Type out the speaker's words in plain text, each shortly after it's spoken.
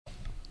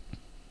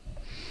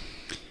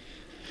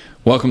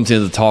Welcome to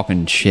the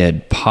Talking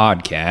Shed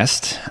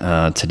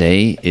podcast.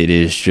 Today it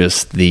is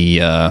just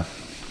the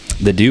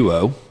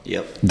duo.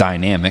 Yep.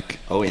 Dynamic.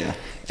 Oh yeah.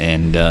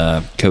 And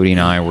Cody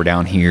and I were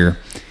down here.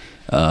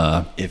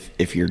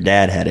 If your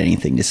dad had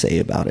anything to say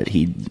about it,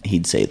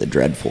 he'd say the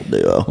dreadful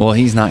duo. Well,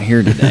 he's not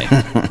here today.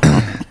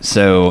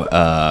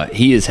 So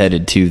he is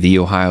headed to the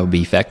Ohio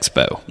Beef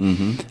Expo.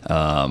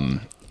 Mm-hmm.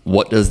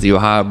 What does the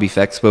Ohio Beef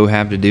Expo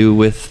have to do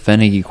with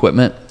Fennig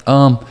equipment?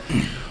 A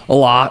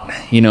lot.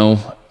 You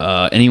know,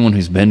 anyone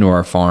who's been to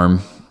our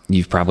farm,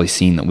 you've probably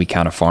seen that we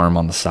kind of farm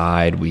on the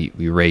side.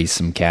 We raise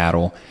some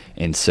cattle.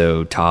 And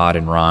so Todd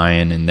and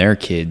Ryan and their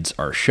kids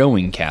are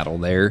showing cattle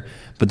there.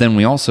 But then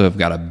we also have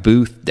got a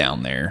booth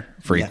down there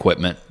for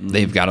equipment. Mm-hmm.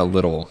 They've got a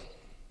little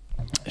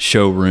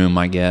showroom,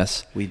 I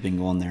guess. We've been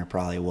going there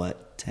probably,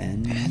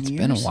 10 years? It's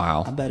been a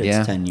while. I bet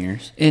it's 10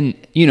 years. And,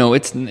 you know,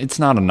 it's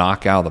not a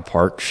knock out of the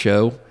park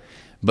show.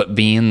 But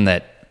being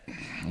that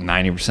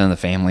 90% of the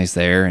family's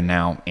there, and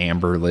now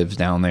Amber lives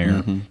down there,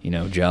 mm-hmm. you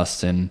know,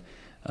 Justin,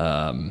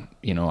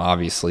 you know,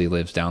 obviously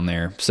lives down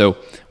there. So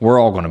we're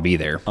all going to be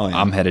there. Oh,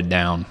 yeah. I'm headed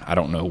down. I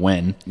don't know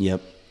when.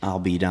 Yep. I'll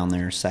be down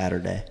there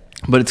Saturday.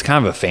 But it's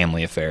kind of a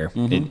family affair.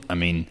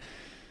 Mm-hmm.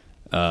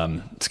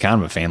 It's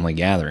kind of a family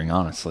gathering,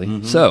 honestly.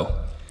 Mm-hmm.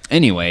 So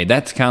anyway,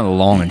 that's kind of the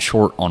long and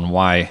short on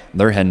why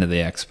they're heading to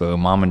the expo.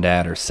 Mom and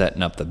Dad are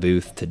setting up the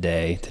booth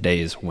today. Today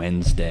is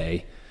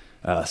Thursday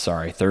the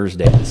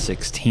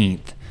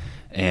 16th.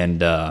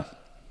 And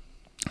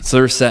so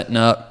they're setting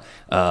up,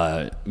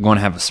 going to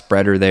have a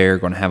spreader there,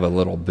 going to have a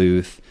little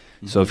booth.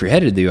 Mm-hmm. So if you're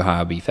headed to the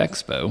Ohio Beef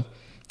Expo,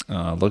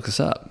 look us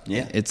up.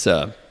 Yeah. It's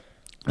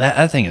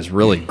that thing has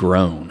really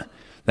grown,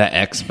 that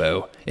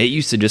expo. It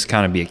used to just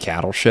kind of be a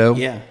cattle show.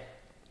 Yeah.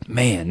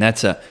 Man,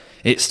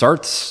 it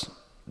starts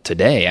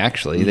today,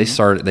 actually.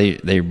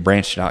 Mm-hmm. They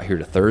branched it out here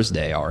to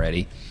Thursday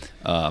already.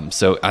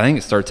 So I think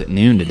it starts at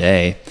noon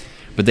today,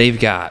 but they've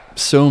got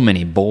so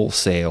many bull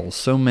sales,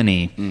 so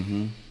many.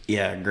 Mm-hmm.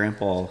 Yeah,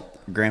 Grandpa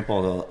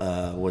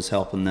was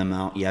helping them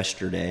out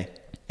yesterday,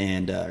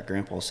 and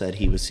Grandpa said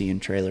he was seeing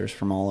trailers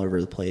from all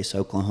over the place: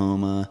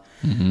 Oklahoma,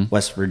 mm-hmm.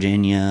 West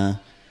Virginia,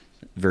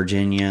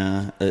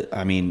 Pennsylvania,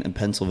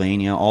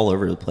 all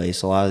over the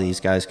place. A lot of these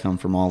guys come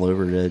from all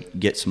over to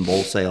get some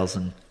bull sales,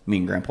 and me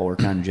and Grandpa were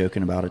kind of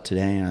joking about it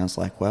today, and I was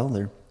like, well,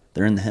 they're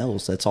in the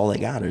hills. That's all they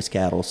got is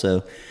cattle,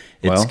 so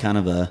it's kind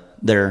of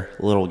their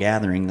little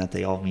gathering that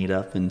they all meet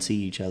up and see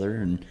each other.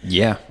 And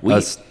yeah,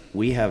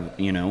 we have,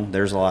 you know,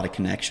 there's a lot of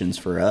connections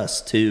for us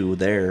too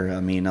there. I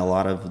mean, a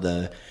lot of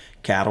the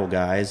cattle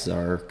guys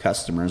are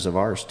customers of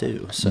ours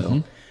too. So mm-hmm.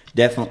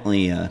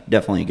 definitely a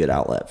good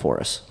outlet for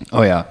us.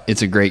 Oh yeah.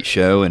 It's a great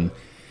show. And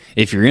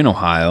if you're in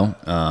Ohio,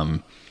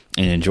 and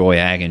enjoy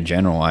ag in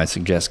general, I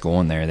suggest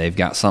going there. They've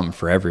got something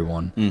for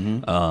everyone.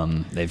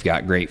 Mm-hmm. They've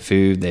got great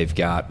food. They've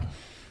got,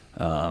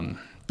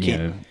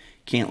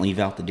 Can't leave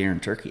out the Deer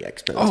and Turkey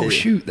Expo. Oh, too.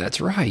 Shoot,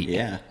 that's right.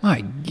 Yeah.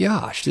 My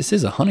gosh, this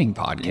is a hunting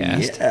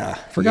podcast. Yeah.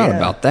 Forgot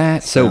about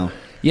that. So,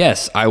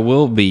 yes, I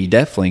will be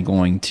definitely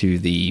going to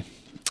the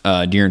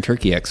Deer and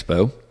Turkey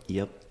Expo.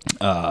 Yep.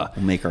 We'll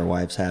make our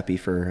wives happy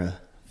for a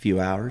few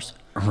hours.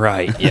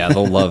 Right. Yeah,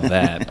 they'll love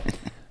that.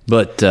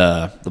 But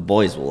the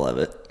boys will love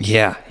it.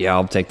 Yeah,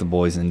 I'll take the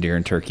boys in Deer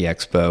and Turkey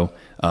Expo.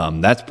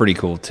 That's pretty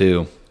cool,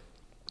 too.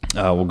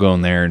 We'll go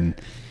in there and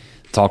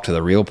talk to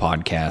the real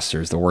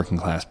podcasters, the working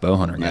class bow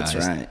hunter guys.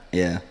 That's right.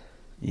 Yeah.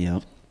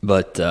 Yep.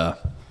 But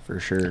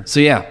for sure. So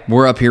yeah,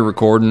 we're up here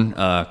recording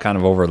kind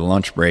of over the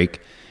lunch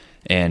break,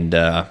 and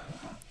of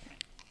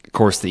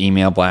course the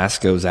email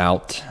blast goes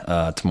out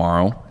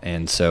tomorrow,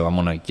 and so I'm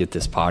gonna get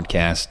this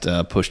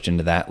podcast pushed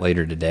into that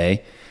later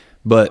today.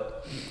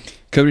 But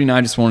Cody and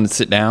I just wanted to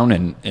sit down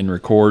and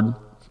record,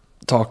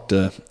 talk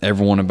to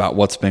everyone about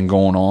what's been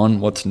going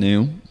on, what's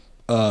new.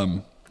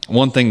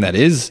 One thing that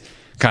is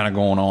kind of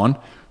going on,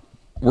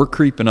 we're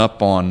creeping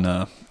up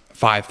on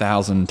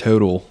 5,000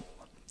 total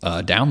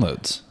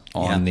downloads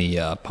on the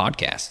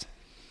podcast.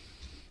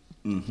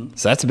 Mm-hmm.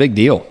 So that's a big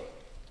deal.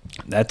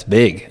 That's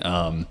big.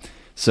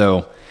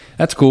 So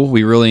that's cool.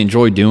 We really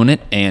enjoy doing it.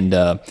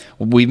 And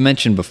we've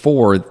mentioned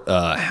before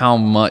how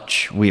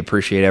much we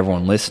appreciate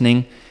everyone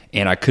listening.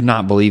 And I could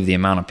not believe the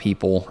amount of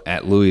people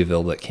at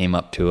Louisville that came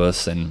up to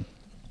us. And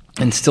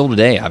still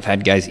today, I've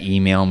had guys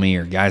email me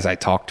or guys I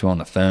talk to on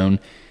the phone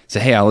say,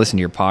 hey, I listened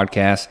to your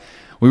podcast.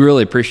 We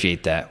really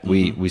appreciate that.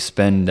 Mm-hmm. We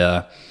spend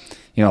a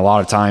lot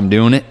of time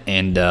doing it,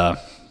 and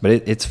but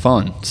it's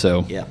fun.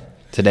 So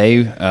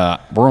today we're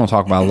going to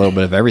talk about a little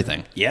bit of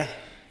everything.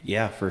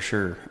 Yeah, for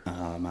sure.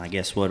 I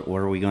guess what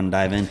are we going to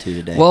dive into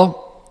today?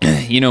 Well,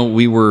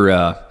 we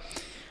were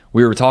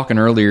talking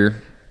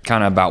earlier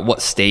kind of about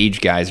what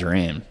stage guys are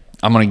in.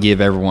 I'm going to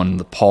give everyone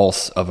the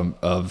pulse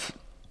of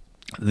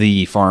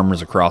the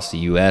farmers across the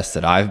U.S.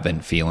 that I've been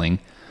feeling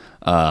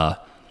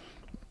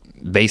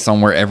based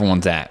on where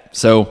everyone's at.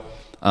 So.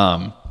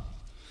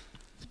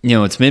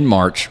 It's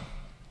mid-March,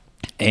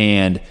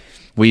 and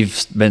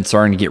we've been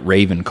starting to get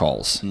Raven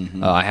calls.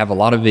 Mm-hmm. I have a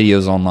lot of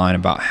videos online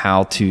about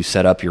how to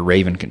set up your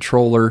Raven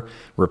controller,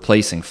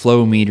 replacing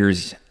flow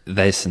meters,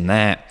 this and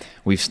that,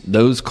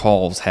 those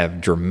calls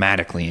have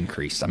dramatically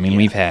increased. I mean,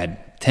 we've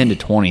had 10 to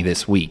 20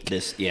 this week.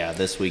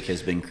 This week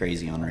has been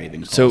crazy on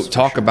Raven calls. So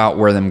talk about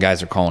where them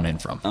guys are calling in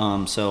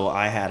from. So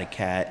I had a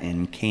cat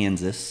in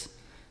Kansas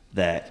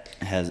that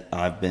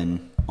I've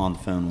been on the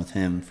phone with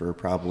him for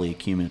probably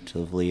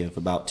cumulatively of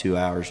about 2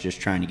 hours just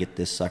trying to get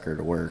this sucker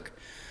to work.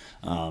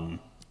 They're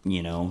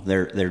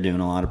doing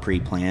a lot of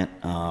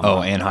pre-plant.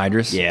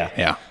 Anhydrous?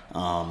 Yeah.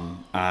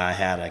 I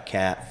had a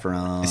cat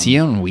from... Is he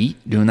on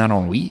wheat, doing that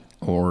on wheat,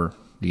 or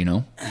do you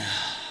know?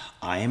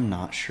 I am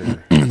not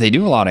sure. They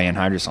do a lot of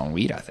anhydrous on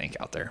wheat, I think,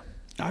 out there.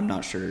 I'm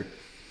not sure.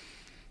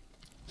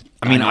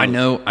 I mean, I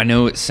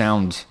know it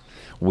sounds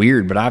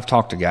weird, but I've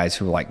talked to guys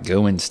who like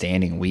go in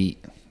standing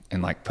wheat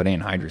and like put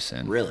anhydrous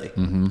in. Really?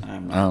 Mm-hmm. I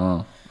don't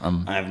know.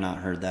 I have not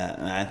heard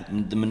that.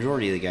 The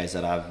majority of the guys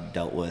that I've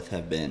dealt with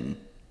have been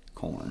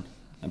corn,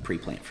 a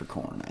pre-plant for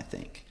corn, I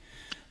think.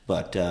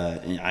 But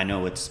I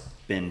know it's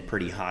been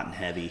pretty hot and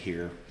heavy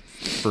here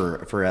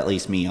for at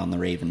least me on the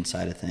Raven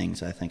side of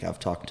things. I think I've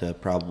talked to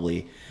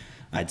probably,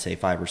 I'd say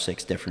 5 or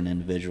 6 different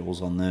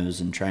individuals on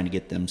those and trying to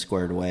get them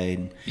squared away.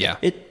 And yeah.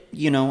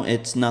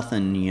 It's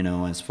nothing,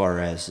 as far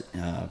as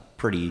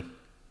pretty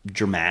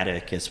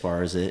dramatic as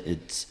far as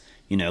it's,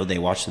 they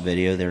watch the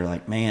video. They're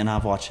like, man,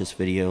 I've watched this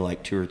video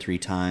like 2 or 3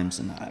 times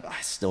and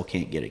I still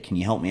can't get it. Can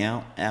you help me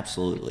out?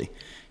 Absolutely.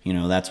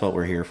 That's what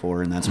we're here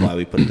for. And that's why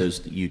we put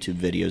those YouTube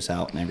videos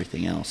out and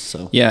everything else.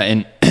 So, yeah.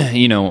 And,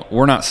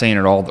 we're not saying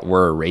at all that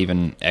we're a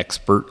Raven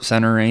expert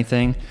center or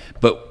anything,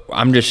 but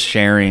I'm just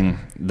sharing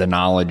the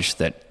knowledge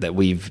that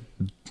we've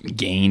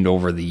gained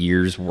over the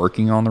years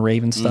working on the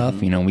Raven stuff.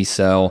 Mm-hmm. We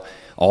sell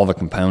all the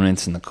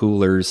components and the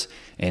coolers.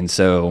 And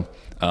so,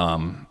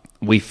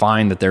 we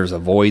find that there's a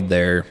void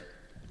there.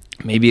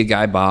 Maybe a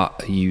guy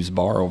bought a used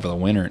bar over the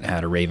winter and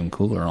had a Raven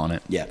cooler on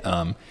it. Yeah.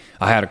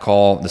 I had a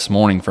call this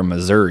morning from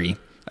Missouri.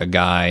 A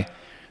guy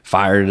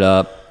fired it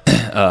up,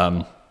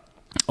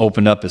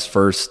 opened up his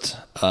first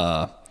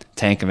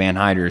tank of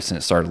anhydrous, and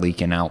it started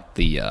leaking out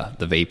the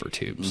vapor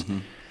tubes. Mm-hmm.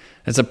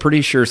 It's a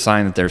pretty sure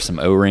sign that there's some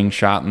O-ring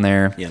shot in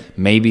there. Yep.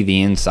 Maybe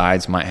the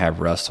insides might have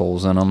rust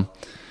holes in them.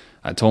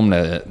 I told him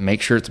to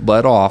make sure it's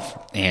bled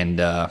off and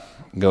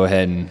go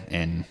ahead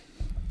and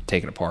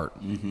take it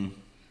apart. Mm-hmm.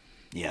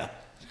 Yeah.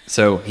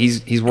 So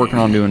he's working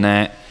on doing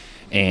that,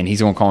 and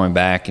he's going to call me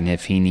back, and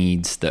if he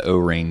needs the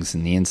O-rings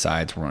and the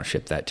insides, we're going to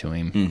ship that to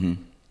him. Mm-hmm.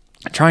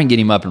 Try and get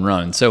him up and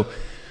running. So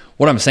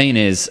what I'm saying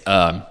is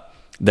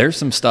there's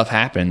some stuff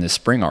happening this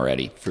spring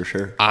already. For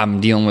sure.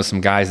 I'm dealing with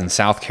some guys in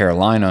South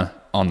Carolina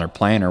on their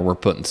planter. We're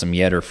putting some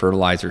Yetter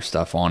fertilizer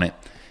stuff on it,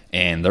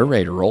 and they're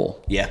ready to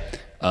roll. Yeah.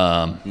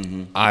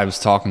 I was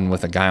talking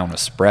with a guy on a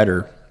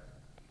spreader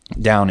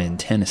down in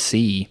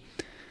Tennessee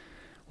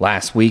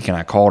last week, and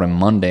I called him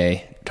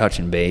Monday,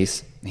 touching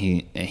base.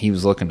 He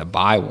was looking to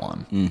buy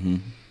one. Mm-hmm.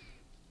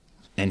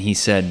 And he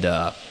said,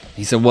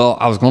 well,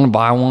 I was going to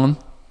buy one,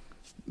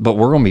 but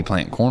we're going to be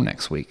planting corn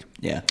next week.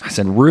 Yeah. I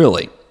said,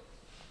 really?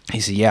 He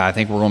said, yeah, I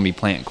think we're going to be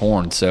planting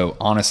corn. So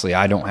honestly,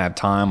 I don't have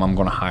time. I'm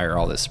going to hire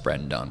all this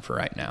spreading done for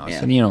right now. I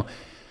said,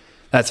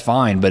 that's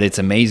fine, but it's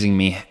amazing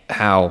me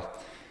how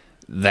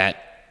that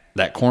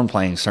corn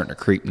planting is starting to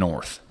creep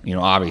north.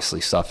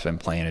 Obviously stuff's been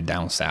planted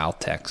down south,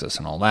 Texas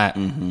and all that.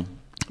 Mm-hmm.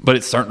 But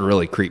it's starting to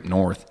really creep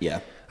north. Yeah.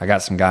 I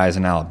got some guys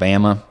in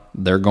Alabama.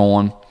 They're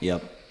going.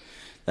 Yep.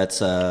 That's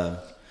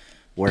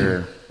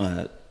where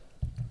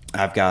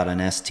I've got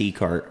an ST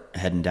cart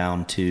heading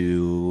down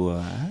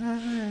to,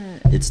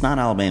 it's not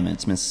Alabama,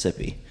 it's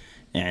Mississippi.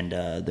 And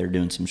they're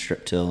doing some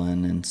strip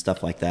tilling and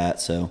stuff like that.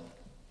 So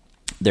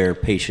they're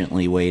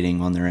patiently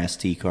waiting on their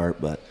ST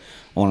cart, but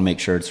I want to make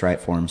sure it's right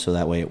for them so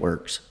that way it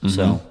works. Mm-hmm.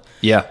 So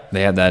yeah,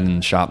 they had that in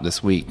the shop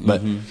this week.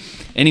 But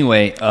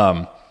anyway,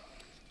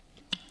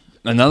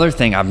 another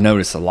thing I've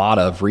noticed a lot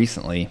of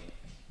recently,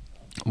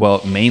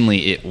 well,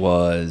 mainly it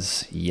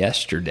was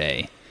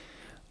yesterday.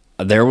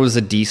 There was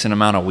a decent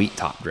amount of wheat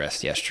top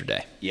dressed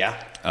yesterday.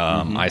 Yeah.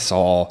 I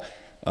saw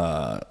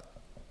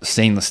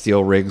stainless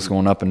steel rigs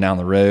going up and down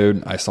the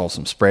road. I saw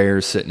some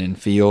sprayers sitting in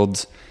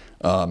fields.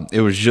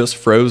 It was just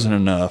frozen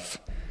enough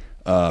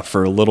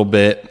for a little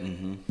bit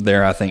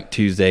there, I think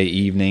Tuesday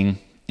evening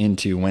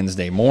into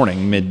Wednesday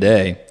morning,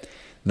 midday,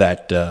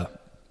 that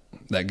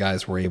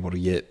guys were able to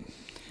get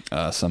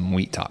some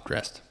wheat top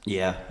dressed.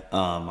 Yeah.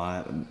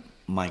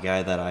 My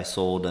guy that I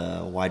sold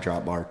a Y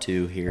drop bar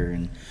to here,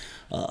 and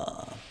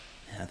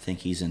I think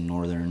he's in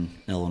northern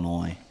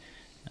Illinois.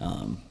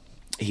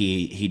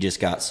 He just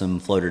got some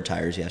floater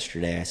tires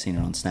yesterday. I seen it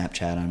on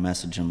Snapchat. I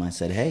messaged him. I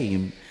said, "Hey,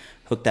 you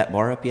hooked that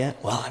bar up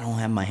yet?" "Well, I don't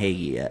have my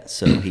Hagee yet."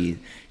 So he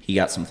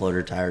got some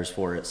floater tires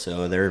for it.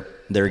 So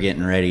they're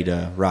getting ready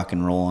to rock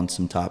and roll on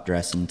some top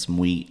dress and some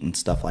wheat and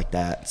stuff like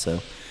that. So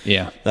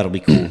yeah, that'll be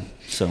cool.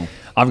 So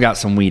I've got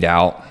some wheat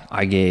out.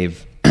 I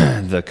gave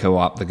the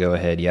co-op the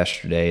go-ahead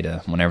yesterday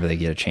to, whenever they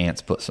get a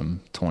chance, put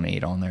some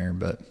 28 on there.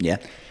 But yeah,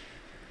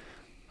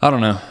 I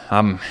don't know.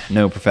 I'm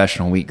no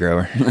professional wheat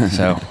grower,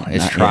 so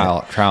it's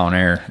trial and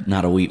error.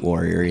 Not a wheat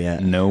warrior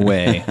yet. No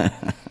way.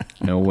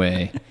 No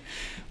way.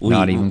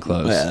 Not even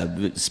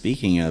close.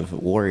 Speaking of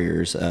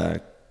warriors,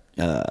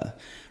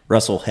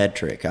 Russell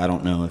Hetrick. I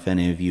don't know if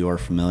any of you are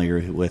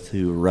familiar with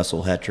who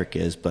Russell Hetrick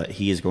is, but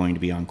he is going to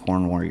be on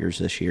Corn Warriors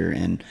this year,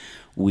 and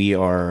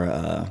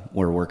we're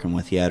working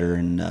with Yetter,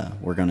 and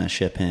we're going to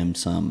ship him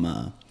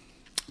some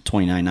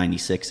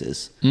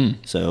 2996s.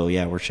 So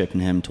yeah, we're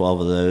shipping him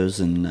 12 of those,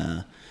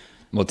 and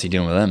what's he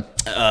doing with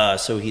them?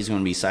 So he's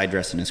going to be side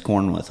dressing his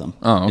corn with them.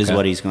 Oh, okay. Is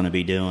what he's going to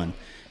be doing,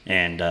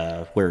 and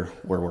we're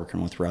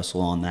working with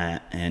Russell on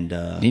that, and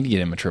Need to get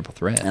him a triple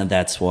threat. and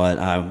that's what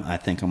I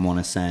think I'm going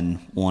to send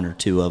one or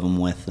two of them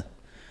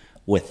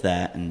with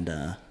that,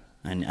 and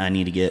I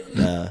need to get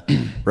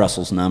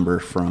Russell's number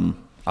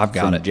from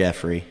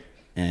Jeffrey,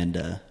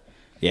 and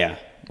yeah,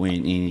 we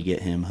need to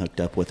get him hooked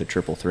up with a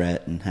triple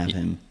threat and have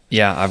him.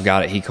 Yeah, I've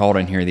got it. He called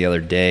in here the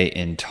other day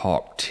and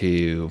talked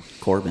to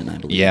Corbin, I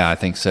believe. Yeah, I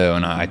think so.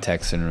 And I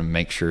texted him to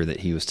make sure that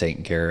he was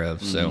taken care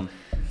of. So,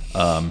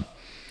 but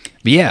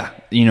yeah,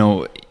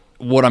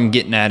 what I'm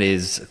getting at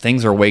is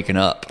things are waking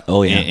up.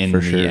 Oh yeah, in for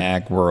the sure.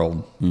 ag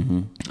world.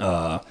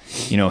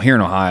 Here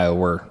in Ohio,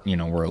 we're a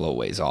little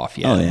ways off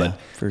yet. Oh, yeah,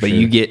 for but sure.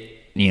 you get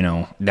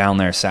down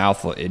there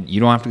south, you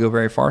don't have to go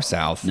very far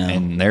south. No.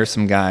 And there's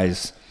some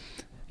guys.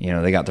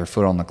 They got their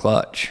foot on the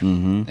clutch,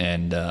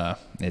 and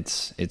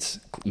it's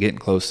getting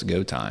close to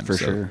go time. For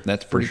so sure.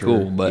 That's pretty For sure.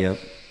 cool, but Yep.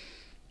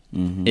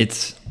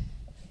 it's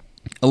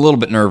a little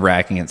bit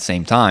nerve-wracking at the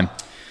same time.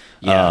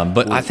 Yeah.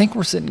 But I think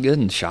we're sitting good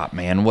in the shop,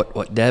 man.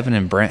 What Devin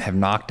and Brent have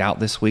knocked out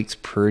this week's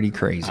pretty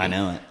crazy. I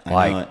know it.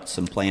 I know it.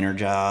 Some planer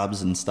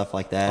jobs and stuff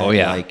like that. Oh,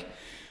 yeah. Like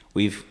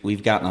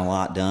we've gotten a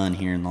lot done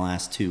here in the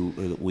last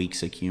 2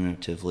 weeks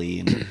accumulatively,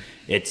 and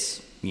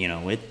it's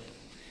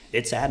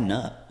it's adding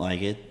up.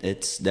 Like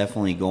it's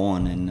definitely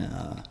going,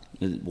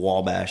 and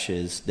Wabash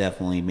has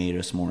definitely made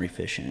us more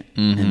efficient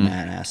in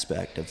that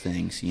aspect of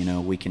things.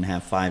 We can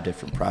have 5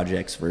 different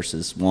projects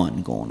versus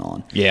 1 going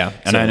on. Yeah,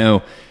 and I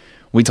know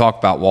we talk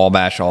about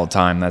Wabash all the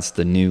time. That's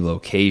the new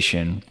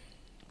location.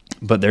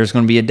 But there's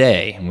going to be a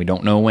day, and we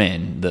don't know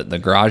when, the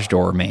garage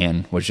door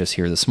man was just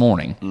here this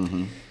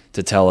morning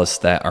to tell us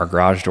that our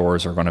garage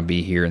doors are going to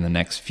be here in the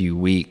next few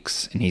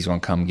weeks, and he's going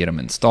to come get them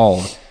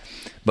installed.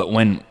 But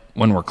when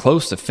we're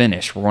close to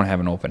finish, we're going to have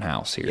an open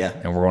house here. Yeah.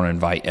 And we're going to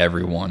invite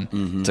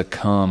everyone to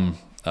come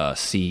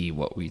see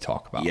what we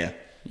talk about.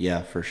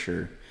 Yeah, for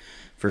sure.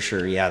 For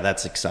sure. Yeah,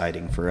 that's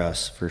exciting for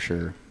us, for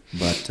sure.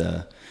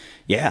 But,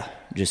 yeah,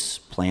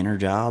 just planer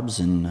jobs,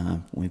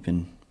 and we've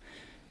been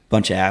a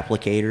bunch of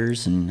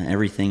applicators and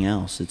everything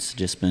else. It's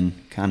just been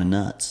kind of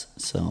nuts.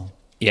 So,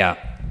 yeah.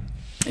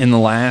 In the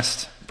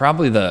last,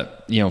 probably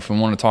if we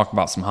want to talk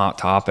about some hot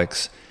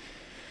topics,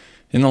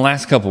 in the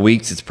last couple of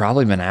weeks, it's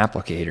probably been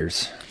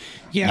applicators.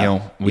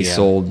 Yeah. We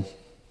sold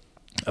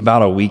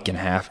about a week and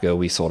a half ago.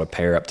 We sold a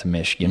pair up to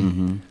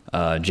Michigan.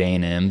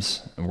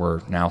 J&M's.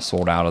 We're now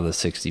sold out of the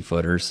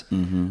 60-footers.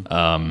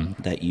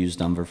 That used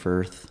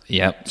Umberfirth.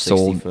 Yep.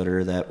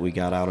 60-footer that we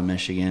got out of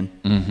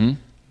Michigan.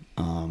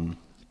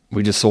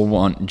 We just sold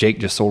one. Jake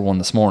just sold one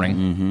this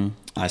morning.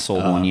 I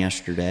sold one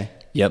yesterday.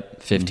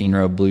 Yep.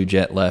 15-row Blue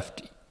Jet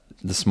left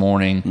this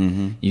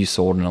morning. You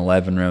sold an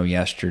 11-row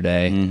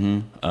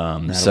yesterday.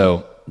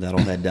 That'll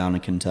head down to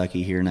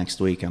Kentucky here next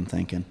week, I'm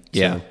thinking.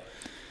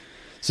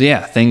 So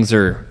yeah, things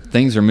are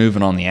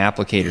moving on the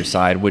applicator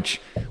side, which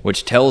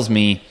tells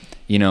me,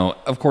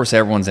 of course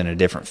everyone's in a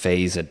different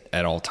phase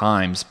at all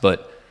times,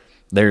 but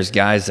there's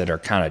guys that are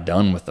kind of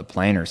done with the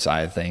planer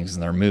side of things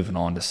and they're moving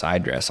on to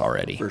side dress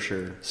already. For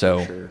sure.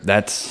 So for sure.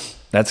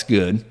 that's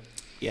good.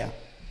 Yeah.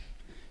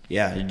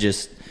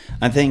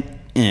 I think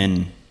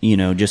in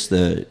just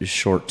the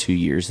short 2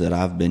 years that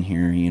I've been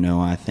here,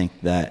 I think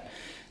that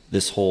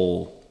this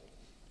whole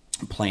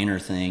planer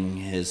thing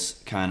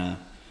has kind of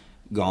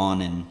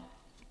gone, and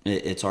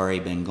it's already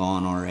been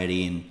gone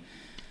already, and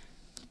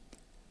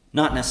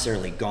not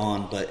necessarily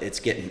gone, but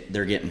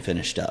they're getting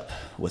finished up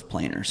with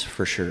planers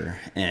for sure.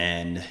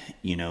 And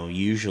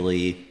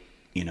usually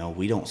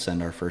we don't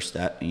send our first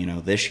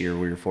this year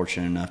we were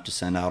fortunate enough to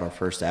send out our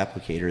first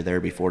applicator there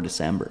before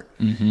December.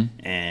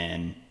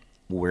 And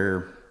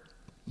we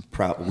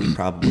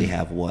probably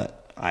have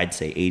what I'd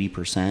say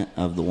 80%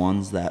 of the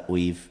ones that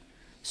we've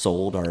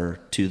sold are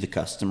to the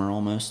customer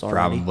almost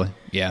already. Probably.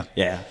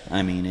 Yeah.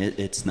 I mean,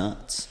 it's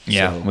nuts.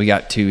 Yeah. So, We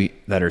got 2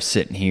 that are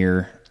sitting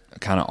here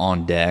kind of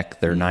on deck.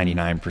 They're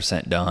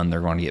 99% done.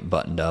 They're going to get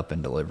buttoned up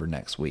and delivered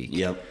next week.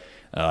 Yep.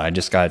 I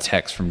just got a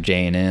text from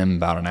J&M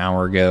about an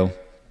hour ago.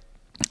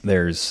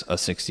 There's a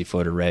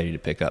 60-footer ready to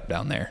pick up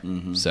down there.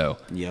 So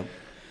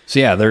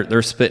yeah,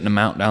 they're spitting them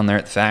out down there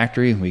at the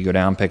factory. We go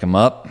down, pick them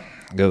up,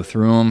 go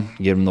through them,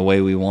 get them the way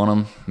we want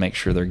them, make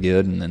sure they're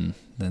good, and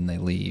then they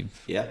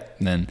leave. Yep.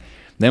 And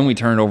then we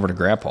turn it over to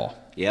Grandpa.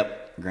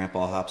 Yep.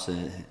 Grandpa hops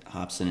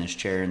in his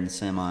chair in the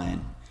semi,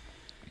 and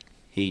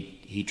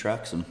he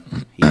trucks them.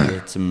 He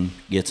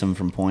gets them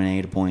from point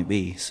A to point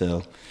B.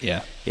 So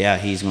yeah,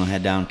 he's going to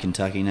head down to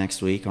Kentucky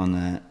next week on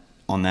that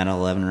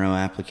 11-row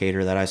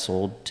applicator that I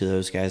sold to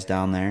those guys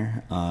down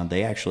there.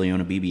 They actually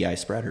own a BBI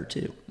spreader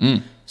too.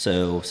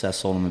 So Seth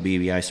sold him a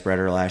BBI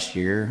spreader last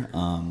year.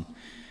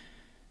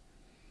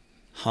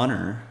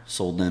 Hunter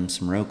sold them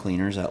some row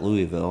cleaners at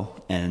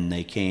Louisville, and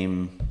they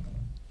came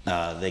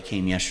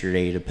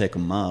yesterday to pick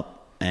them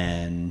up,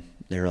 and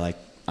they were like,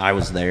 I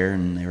was there,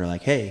 and they were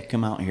like, hey,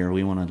 come out here.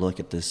 We want to look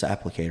at this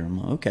applicator. I'm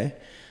like, okay.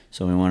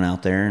 So we went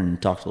out there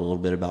and talked a little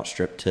bit about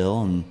strip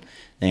till, and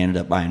they ended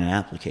up buying an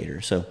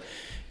applicator. So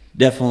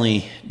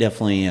definitely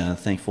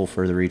thankful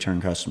for the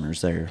return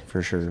customers there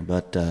for sure.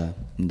 But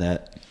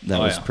that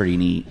was pretty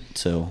neat.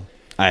 So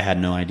I had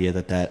no idea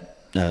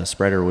that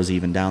spreader was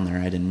even down there.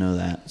 I didn't know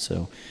that.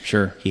 So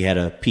sure, he had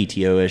a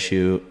PTO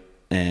issue,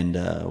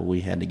 and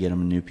we had to get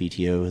him a new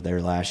PTO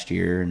there last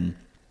year. And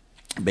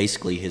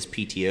basically his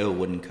PTO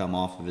wouldn't come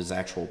off of his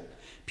actual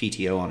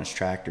PTO on his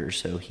tractor,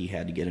 so he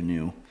had to get a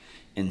new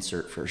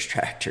insert for his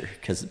tractor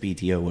because the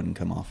PTO wouldn't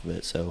come off of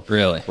it. So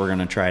really, we're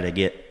gonna try to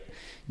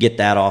get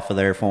that off of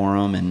there for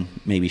him and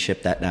maybe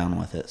ship that down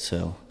with it.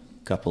 So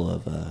a couple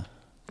of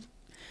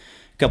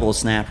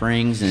snap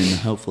rings and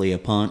hopefully a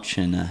punch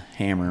and a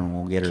hammer, and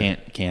we'll get her.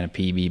 Can a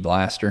PB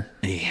blaster?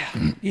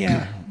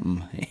 Yeah,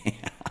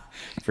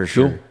 for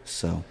sure. Cool.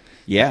 So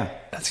yeah,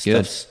 that's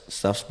good.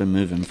 Stuff's been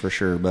moving for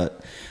sure.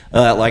 But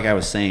like I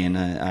was saying,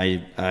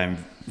 I'm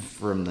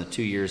from the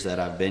 2 years that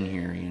I've been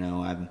here,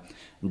 I'm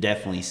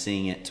definitely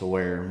seeing it to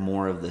where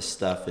more of this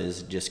stuff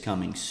is just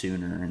coming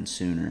sooner and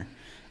sooner.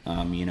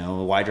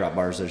 Y drop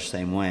bars are the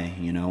same way.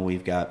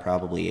 We've got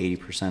probably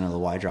 80% of the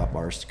Y drop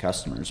bars to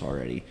customers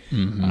already.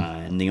 Mm-hmm.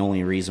 And the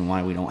only reason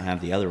why we don't have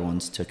the other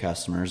ones to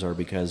customers are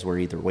because we're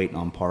either waiting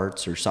on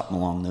parts or something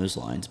along those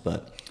lines,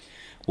 but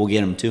we'll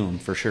get them to them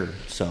for sure.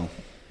 So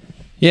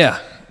yeah,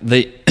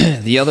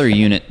 the other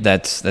unit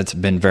that's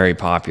been very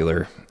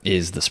popular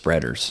is the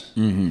spreaders.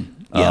 Mm-hmm.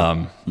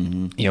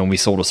 Yeah. We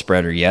sold a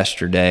spreader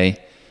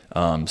yesterday.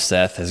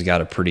 Seth has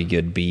got a pretty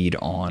good bead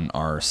on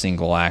our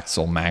single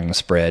axle Magna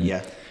spread.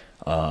 Yeah.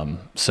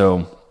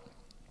 So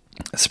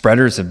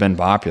spreaders have been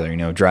popular.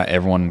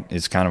 Everyone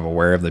is kind of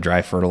aware of the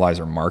dry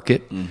fertilizer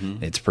market.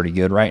 Mm-hmm. It's pretty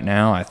good right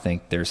now. I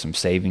think there's some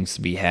savings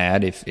to be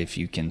had if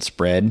you can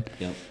spread.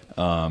 Yep.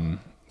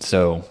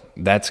 So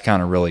that's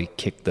kind of really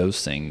kicked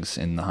those things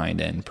in the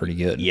hind end pretty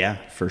good. Yeah,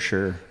 for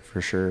sure.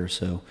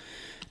 So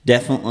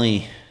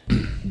definitely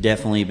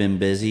been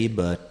busy,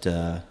 but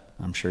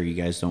I'm sure you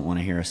guys don't want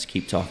to hear us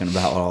keep talking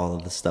about all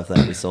of the stuff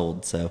that we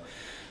sold. So,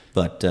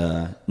 but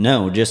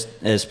no, just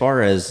as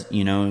far as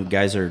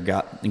guys are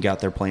got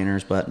their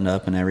planters buttoned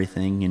up and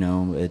everything.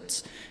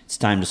 It's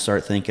time to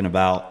start thinking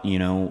about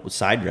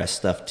side dress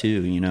stuff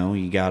too.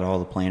 You got all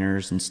the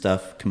planters and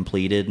stuff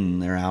completed,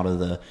 and they're out of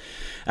the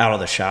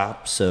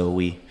shop. So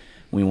we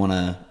want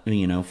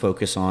to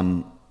focus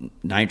on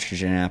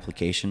nitrogen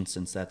application,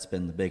 since that's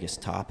been the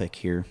biggest topic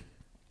here.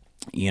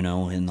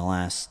 In the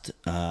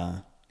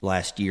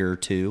last year or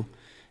two,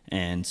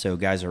 and so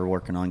guys are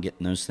working on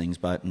getting those things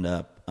buttoned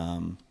up.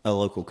 A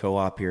local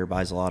co-op here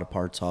buys a lot of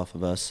parts off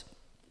of us.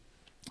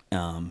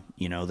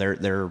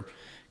 They're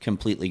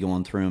completely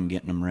going through them,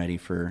 getting them ready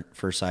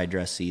for side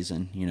dress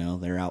season.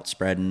 They're out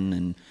spreading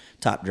and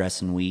top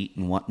dressing wheat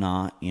and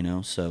whatnot.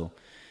 So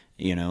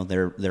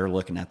they're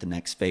looking at the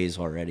next phase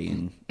already,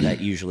 and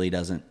that usually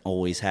doesn't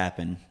always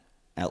happen,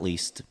 at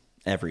least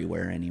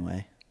everywhere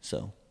anyway.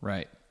 So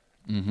right.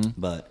 Mm-hmm.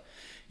 But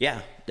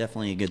yeah,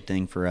 definitely a good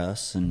thing for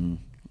us, and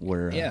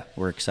we're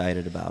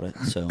excited about it.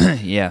 So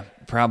yeah,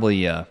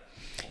 probably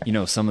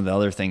some of the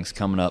other things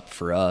coming up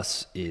for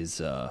us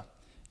is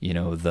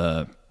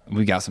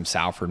we got some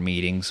Salford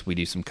meetings. We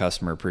do some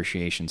customer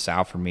appreciation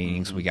Salford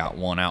meetings. Mm-hmm. We got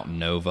one out in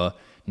Nova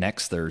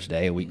next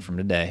Thursday, a week from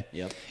today.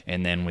 Yep.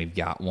 And then we've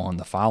got one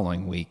the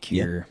following week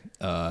here,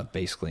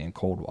 basically in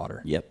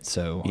Coldwater. Yep.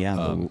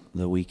 So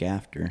the week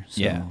after.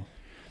 So. Yeah.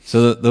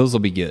 So those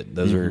will be good.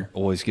 Those are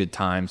always good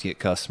times. Get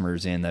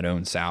customers in that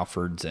own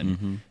Salfords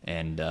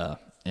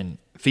and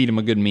feed them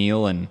a good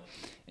meal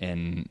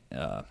and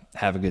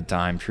have a good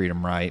time, treat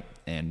them right,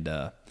 and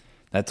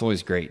that's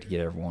always great to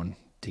get everyone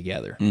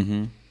together.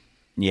 Mm-hmm.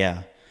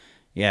 Yeah,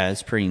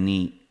 it's pretty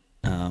neat.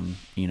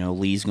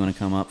 Lee's going to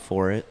come up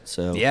for it.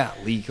 So yeah,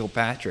 Lee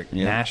Kilpatrick,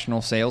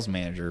 National Sales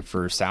Manager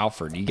for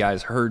Salford. You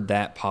guys heard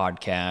that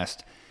podcast.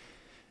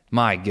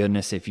 My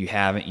goodness, if you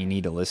haven't, you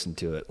need to listen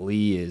to it.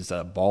 Lee is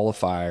a ball of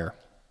fire.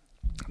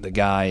 The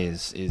guy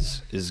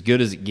is as good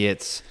as it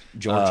gets.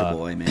 Georgia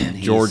boy, man.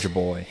 Georgia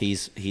boy.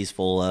 He's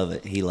full of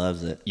it. He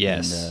loves it.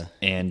 Yes,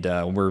 and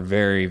we're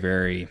very,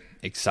 very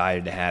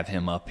excited to have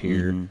him up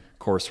here. Mm-hmm. Of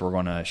course, we're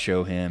going to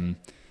show him.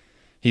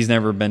 He's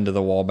never been to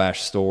the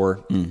Wabash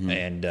store,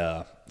 and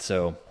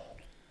so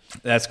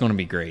that's going to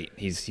be great.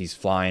 He's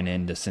flying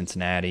into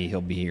Cincinnati.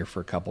 He'll be here for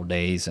a couple of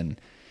days, and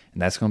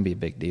that's going to be a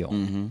big deal.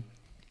 Mm-hmm.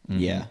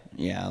 Mm-hmm.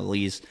 Yeah.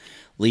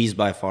 Lee's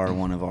by far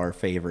one of our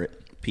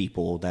favorite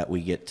people that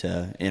we get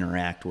to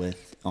interact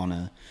with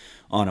on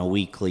a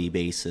weekly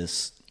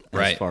basis.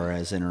 As far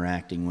as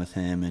interacting with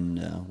him,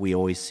 and we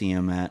always see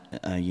him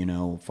at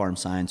Farm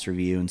Science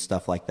Review and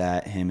stuff like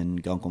that. Him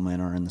and Gunkelman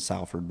are in the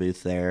Salford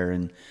booth there,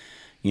 and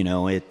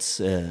it's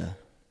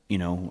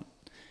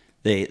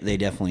they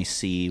definitely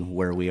see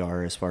where we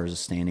are as far as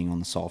standing on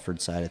the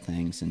Salford side of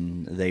things,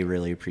 and they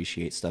really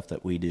appreciate stuff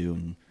that we do,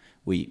 and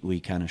we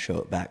kind of show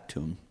it back to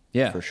them.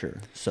 Yeah. for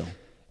sure. So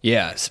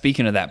Yeah,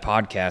 speaking of that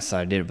podcast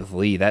I did with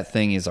Lee, that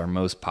thing is our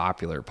most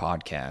popular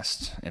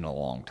podcast in a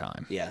long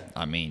time. Yeah.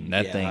 I mean,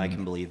 that thing. I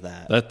can believe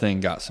that. That thing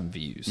got some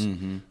views,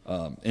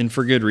 and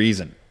for good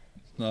reason.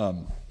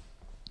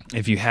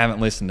 If you haven't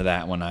listened to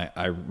that one,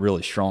 I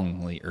really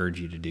strongly urge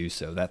you to do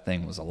so. That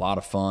thing was a lot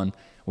of fun.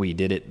 We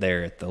did it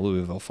there at the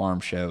Louisville Farm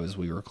Show as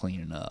we were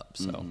cleaning up.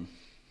 So,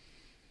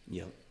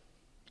 Yep.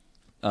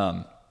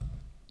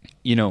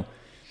 You know,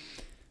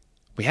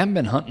 we haven't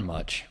been hunting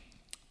much.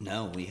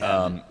 No, we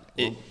haven't.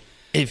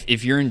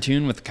 If you're in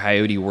tune with the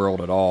coyote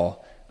world at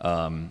all,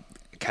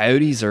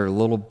 coyotes are a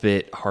little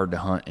bit hard to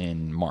hunt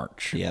in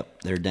March.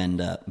 Yep, they're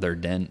denned up.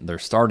 They're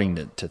starting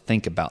to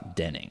think about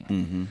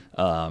denning.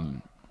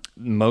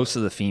 Most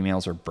of the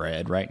females are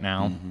bred right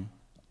now.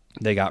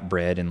 They got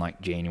bred in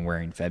like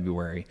January and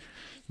February,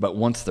 but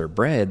once they're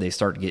bred, they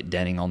start to get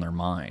denning on their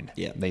mind.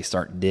 Yep. They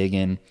start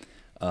digging.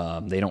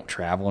 They don't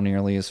travel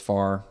nearly as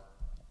far,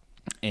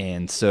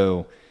 and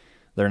so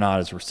they're not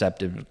as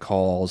receptive to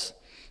calls.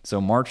 So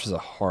March is a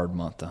hard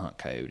month to hunt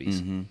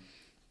coyotes.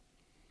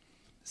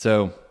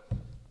 So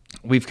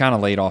we've kind of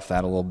laid off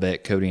that a little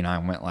bit. Cody and I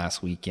went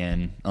last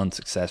weekend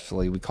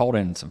unsuccessfully. We called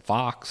in some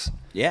fox.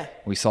 Yeah.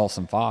 We saw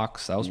some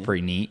fox. That was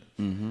pretty neat.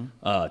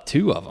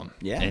 2 of them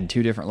in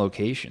 2 different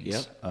locations.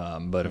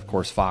 Yep. But of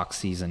course, fox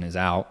season is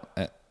out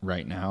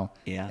right now.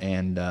 Yeah.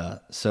 And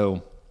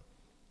so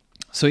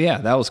yeah,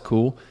 that was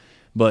cool.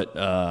 But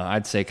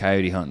I'd say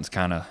coyote hunting's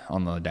kind of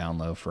on the down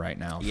low for right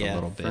now for a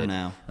little bit. For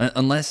now.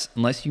 Unless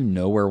you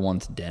know where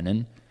one's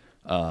denning,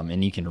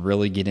 and you can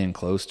really get in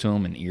close to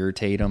them and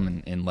irritate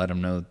them and let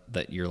them know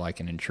that you're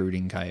like an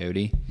intruding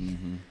coyote.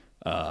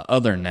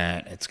 Other than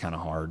that, it's kind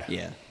of hard.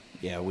 Yeah.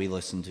 Yeah, we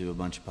listen to a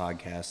bunch of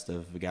podcasts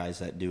of guys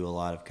that do a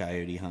lot of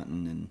coyote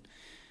hunting, and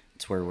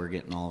it's where we're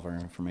getting all of our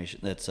information.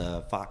 That's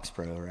Fox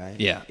Pro, right?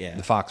 Yeah,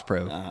 the Fox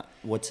Pro.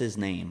 What's his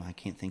name? I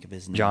can't think of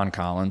his name. John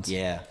Collins.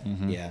 Yeah,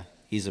 yeah.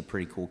 He's a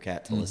pretty cool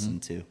cat to listen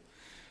to.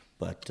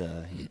 But,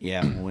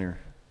 yeah,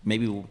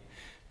 maybe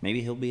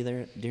he'll be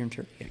there at Deer and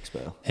Turkey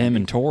Expo. Him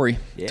and Tori.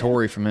 Yeah.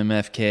 Tori from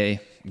MFK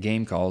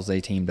Game Calls,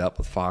 they teamed up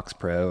with Fox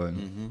Pro,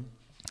 and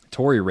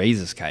Tori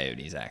raises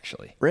coyotes,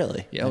 actually.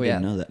 Really? Yeah, I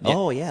didn't know that. Yeah.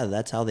 Oh, yeah,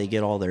 that's how they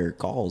get all their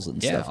calls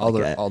and Yeah, stuff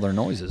like that. all their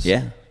noises.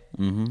 Yeah.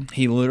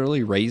 He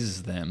literally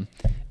raises them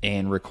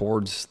and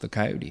records the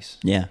coyotes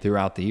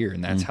throughout the year,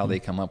 and that's how they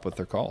come up with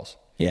their calls.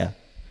 Yeah.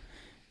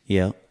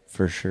 Yeah,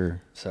 for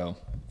sure. So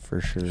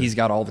For sure. he's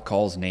got all the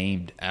calls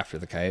named after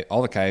the coyote.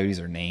 All the coyotes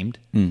are named.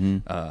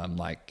 I'm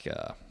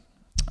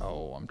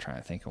trying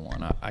to think of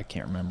one. I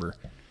can't remember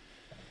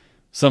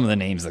some of the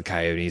names of the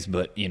coyotes,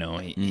 but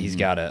he's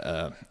got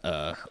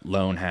a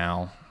lone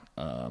howl,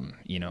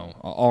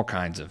 all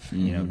kinds of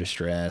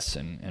distress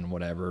and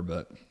whatever.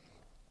 But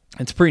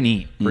it's pretty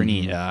neat.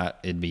 Pretty neat.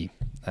 It'd be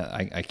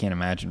I can't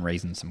imagine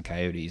raising some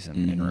coyotes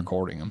and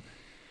recording them.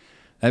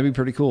 That'd be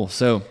pretty cool.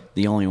 So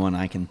the only one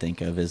I can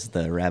think of is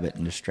the rabbit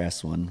in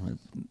distress one,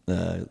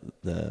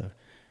 the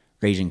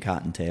raging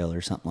cottontail or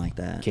something like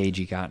that.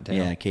 KG Cottontail.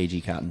 Yeah,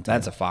 KG cottontail.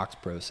 That's a Fox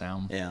Pro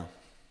sound. Yeah.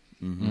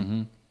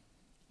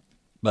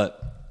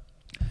 But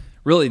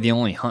really, the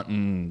only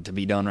hunting to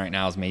be done right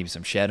now is maybe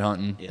some shed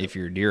hunting. Yep. If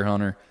you're a deer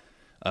hunter,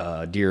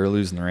 deer are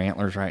losing their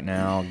antlers right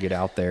now. Get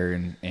out there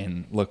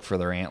and look for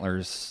their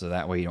antlers, so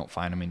that way you don't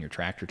find them in your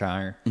tractor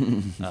tire.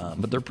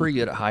 But they're pretty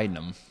good at hiding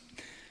them.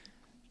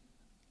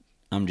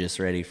 I'm just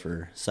ready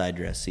for side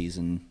dress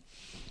season.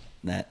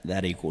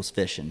 That equals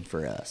fishing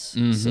for us.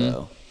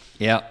 So.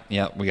 Yeah,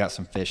 we got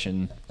some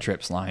fishing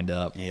trips lined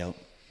up. Yep.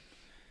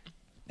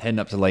 Heading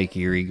up to Lake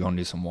Erie, going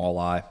to do some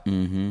walleye.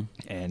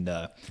 And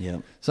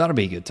Yep. so that'll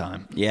be a good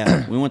time.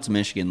 Yeah, we went to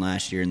Michigan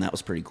last year, and that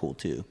was pretty cool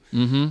too.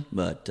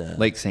 But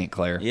Lake St.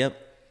 Clair. Yep.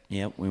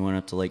 We went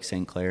up to Lake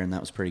St. Clair, and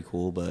that was pretty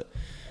cool. But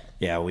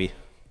yeah, we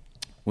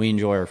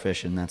enjoy our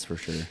fishing, that's for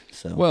sure.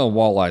 So Well,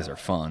 walleyes are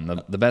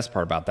fun. The best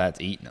part about that's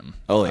eating them.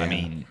 Oh, yeah. I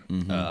mean,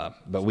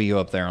 but we go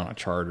up there on a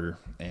charter,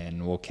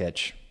 and we'll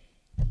catch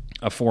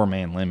a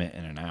 4-man limit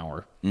in an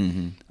hour.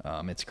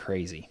 It's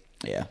crazy.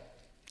 yeah,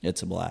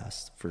 it's a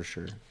blast for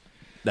sure.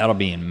 That'll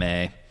be in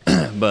May,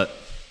 but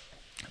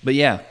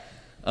yeah.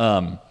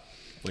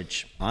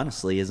 Which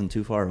honestly isn't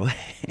too far away.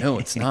 No,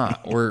 it's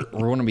not. We're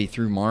going to be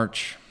through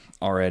March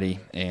already,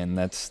 and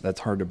that's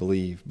hard to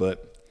believe.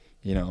 But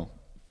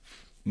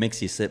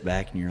Makes you sit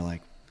back and you're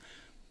like,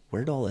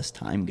 where'd all this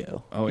time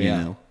go? oh You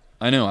yeah, know?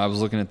 I know. I was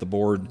looking at the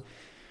board.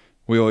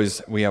 We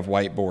have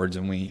whiteboards,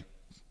 and we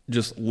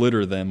just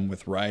litter them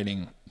with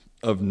writing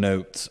of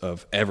notes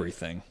of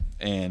everything.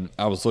 And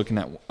I was looking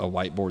at a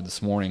whiteboard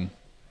this morning,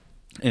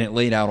 and it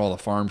laid out all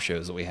the farm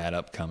shows that we had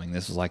upcoming.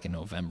 This was like in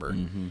November.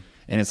 And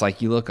it's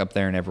like you look up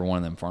there, and every one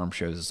of them farm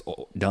shows is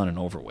done and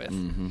over with.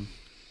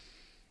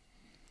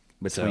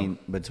 Between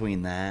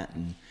that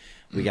and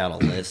we got a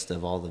list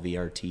of all the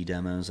VRT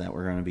demos that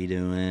we're going to be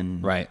doing.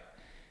 Right.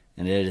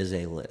 And it is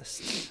a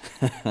list.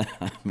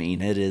 I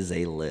mean, it is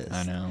a list.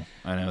 I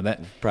know that.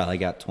 Probably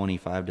got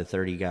 25 to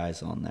 30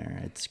 guys on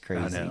there. It's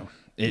crazy.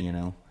 I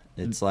know.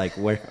 It's like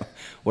where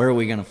are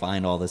we going to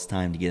find all this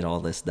time to get all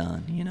this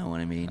done? You know what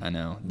I mean? I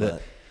know.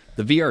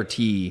 the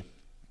VRT,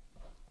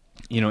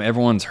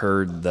 everyone's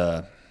heard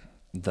the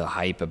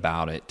hype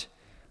about it.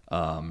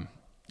 And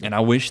I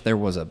wish there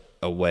was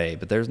a way,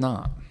 but there's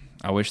not.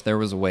 I wish there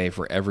was a way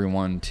for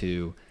everyone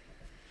to,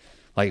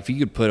 like, if you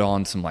could put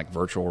on some like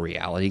virtual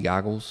reality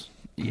goggles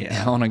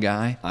on a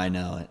guy. I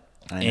know it.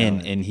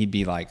 And he'd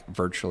be like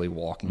virtually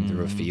walking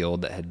through a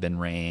field that had been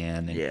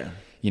ran. And,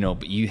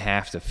 but you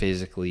have to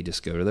physically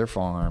just go to their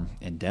farm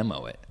and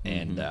demo it.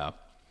 And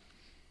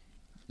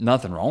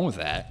nothing wrong with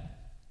that.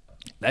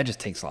 That just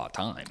takes a lot of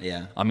time.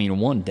 Yeah. I mean,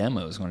 one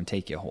demo is going to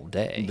take you a whole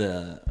day.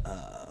 The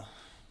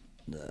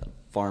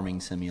farming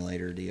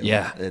simulator deal.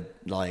 Yeah.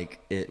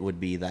 It would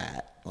be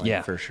that.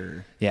 For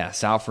sure. Yeah.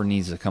 Salford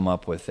needs to come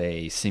up with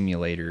a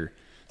simulator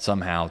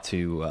somehow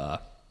to,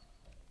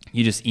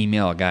 you just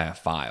email a guy a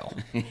file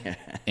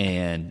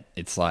and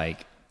it's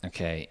like,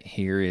 okay,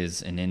 here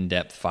is an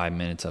in-depth 5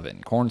 minutes of it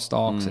in corn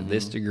stalks at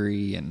this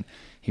degree. And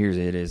here's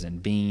it is in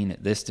bean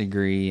at this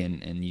degree.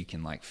 And you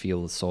can like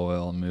feel the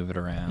soil and move it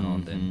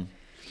around. And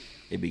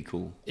it'd be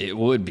cool. It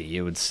would be.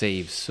 It would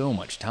save so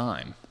much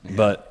time.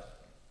 But,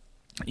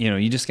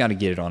 you just got to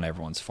get it on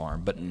everyone's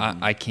farm. But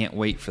I can't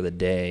wait for the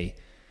day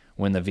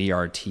when the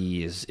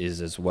VRT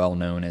is as well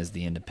known as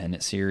the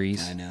Independent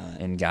Series. I know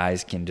it. And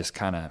guys can just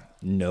kind of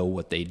know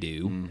what they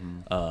do.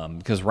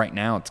 Because right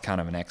now it's kind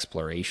of an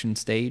exploration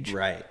stage.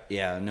 Right.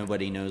 Yeah.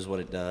 Nobody knows what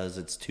it does.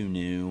 It's too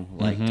new,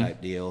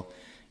 type deal.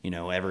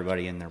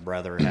 Everybody and their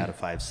brother had a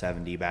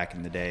 570 back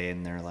in the day,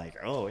 and they're like,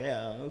 oh,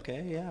 yeah,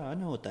 okay, yeah, I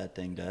know what that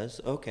thing does.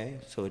 Okay,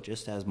 so it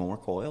just has more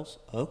coils?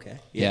 Okay.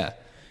 Yeah,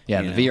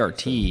 the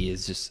VRT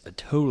is just a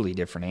totally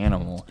different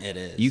animal. It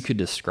is. You could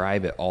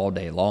describe it all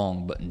day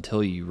long, but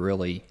until you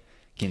really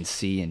can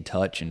see and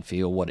touch and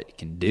feel what it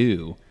can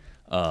do,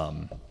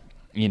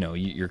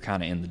 you're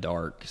kind of in the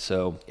dark.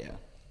 So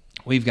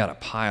we've got a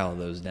pile of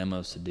those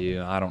demos to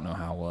do. I don't know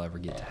how we'll ever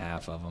get to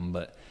half of them,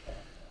 but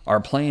our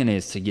plan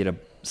is to get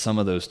some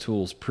of those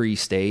tools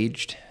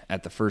pre-staged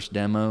at the first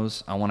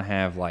demos. I want to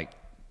have like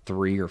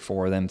 3 or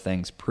 4 of them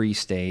things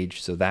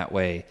pre-staged, so that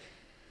way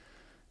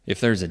if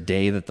there's a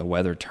day that the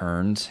weather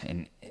turns,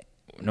 and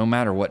no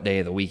matter what day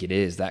of the week it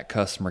is, that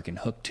customer can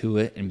hook to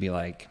it and be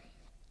like,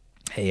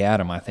 hey,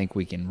 Adam, I think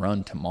we can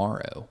run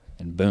tomorrow.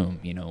 And boom,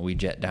 we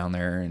jet down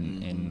there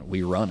and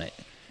we run it.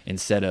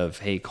 Instead of,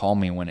 hey, call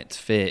me when it's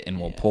fit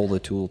and we'll pull the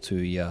tool to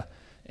you.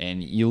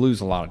 And you lose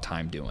a lot of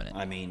time doing it.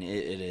 I mean,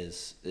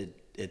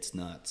 it's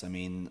nuts. I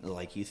mean,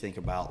 like you think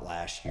about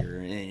last year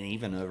and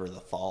even over the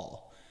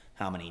fall,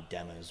 how many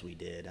demos we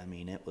did. I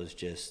mean, it was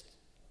just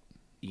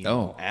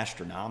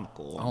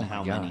astronomical. Oh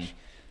my gosh.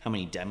 How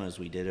many demos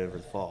we did over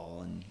the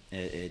fall, and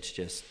it's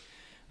just,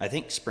 I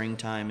think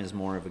springtime is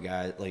more of a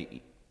guy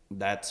like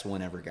that's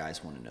whenever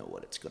guys want to know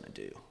what it's going to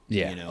do.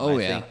 Yeah.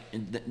 I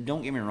think,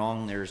 don't get me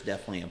wrong. There's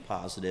definitely a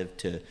positive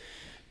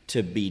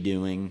to be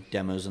doing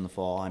demos in the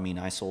fall. I mean,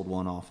 I sold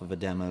one off of a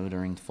demo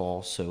during the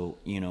fall, so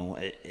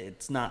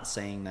it's not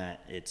saying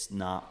that it's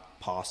not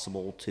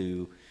possible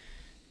to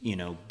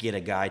get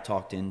a guy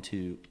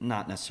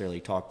not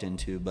necessarily talked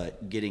into,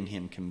 but getting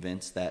him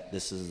convinced that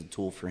this is a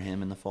tool for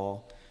him in the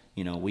fall.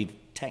 We've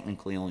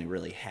technically only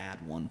really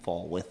had one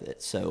fall with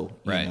it, so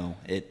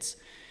it's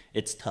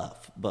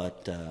tough,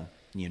 but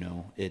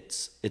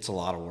it's a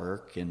lot of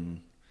work,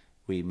 and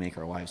we make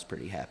our wives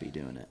pretty happy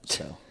doing it.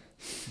 So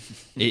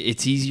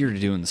it's easier to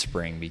do in the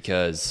spring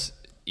because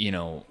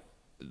in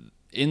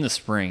the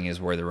spring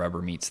is where the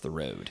rubber meets the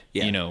road.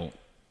 In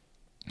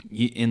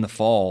the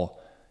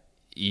fall,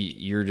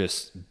 you're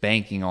just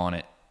banking on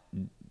it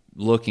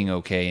looking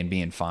okay and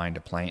being fine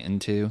to plant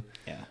into.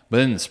 Yeah.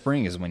 But in the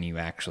spring is when you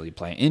actually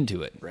plant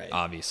into it. Right.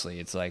 Obviously,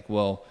 it's like,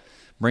 well,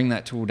 bring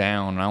that tool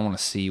down, and I want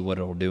to see what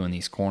it'll do in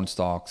these corn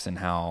stalks and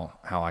how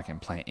I can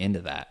plant into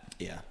that.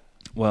 Yeah.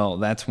 Well,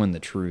 that's when the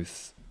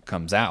truth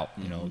comes out.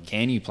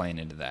 Can you plant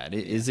into that?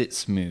 Is it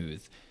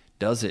smooth?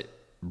 Does it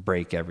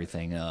break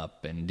everything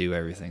up and do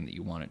everything that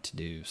you want it to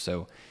do?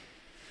 So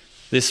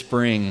this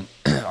spring,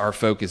 our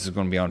focus is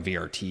going to be on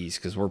VRTs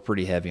because we're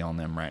pretty heavy on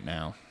them right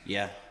now.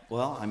 Yeah.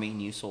 Well, I mean,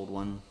 you sold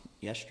one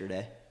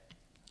yesterday.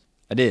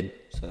 I did.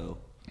 So.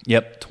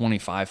 Yep,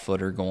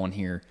 25-footer going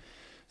here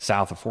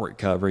south of Fort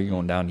Recovery,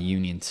 going down to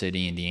Union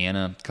City,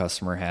 Indiana.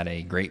 Customer had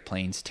a Great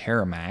Plains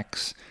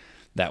Terramax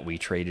that we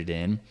traded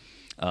in.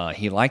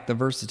 He liked the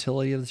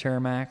versatility of the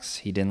Terramax.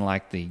 He didn't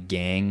like the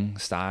gang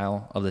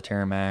style of the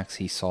Terramax.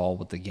 He saw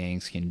what the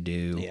gangs can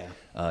do.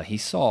 Yeah. He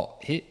saw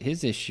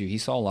his issue. He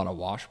saw a lot of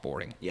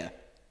washboarding. Yeah.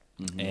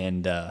 Mm-hmm.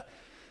 And,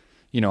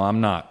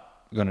 I'm not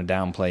going to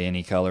downplay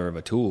any color of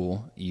a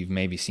tool. You've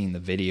maybe seen the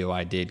video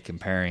I did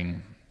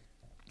comparing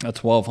a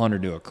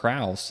 1200 to a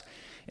Kraus.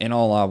 And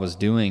all I was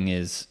doing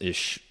is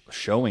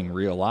showing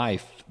real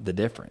life the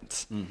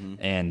difference. Mm-hmm.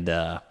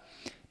 And,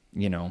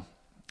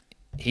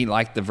 he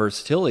liked the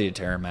versatility of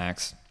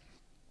Terramax.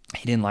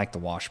 He didn't like the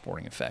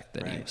washboarding effect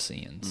that he was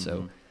seeing.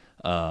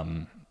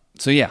 Mm-hmm.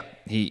 So yeah,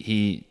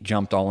 he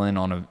jumped all in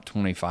on a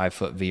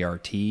 25-foot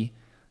VRT,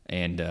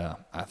 and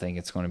I think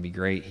it's going to be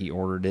great. He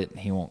ordered it.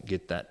 He won't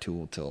get that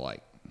tool till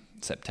like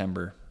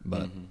September,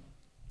 but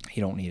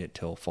he don't need it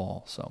till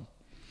fall. So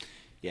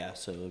yeah,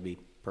 so it'll be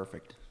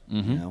perfect.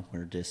 You know,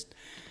 we're just,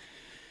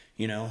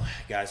 you know,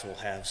 guys will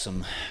have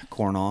some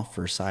corn off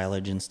for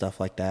silage and stuff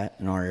like that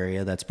in our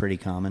area. That's pretty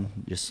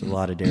common. Just a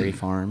lot of dairy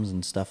farms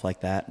and stuff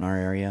like that in our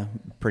area.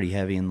 Pretty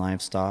heavy in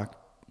livestock.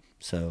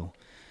 So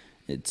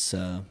it's,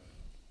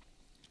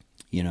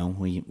 you know,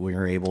 we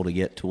are able to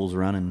get tools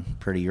running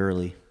pretty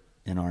early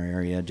in our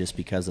area just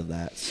because of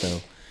that.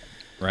 So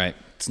right,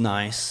 it's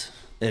nice.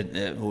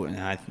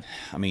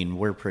 I mean,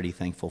 we're pretty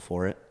thankful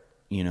for it,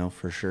 you know,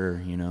 for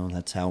sure. You know,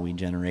 that's how we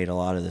generate a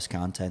lot of this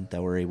content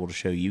that we're able to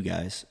show you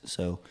guys.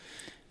 So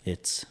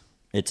it's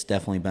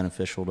definitely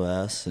beneficial to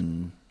us,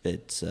 and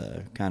it's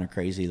kind of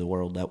crazy the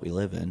world that we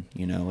live in.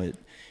 You know,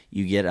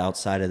 you get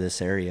outside of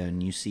this area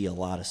and you see a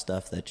lot of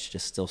stuff that's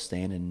just still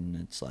standing,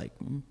 and it's like,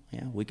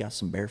 yeah, we got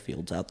some bare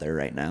fields out there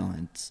right now.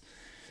 It's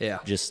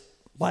just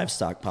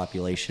livestock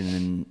population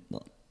in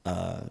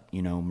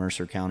you know,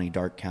 Mercer County,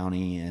 Darke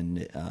County,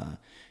 and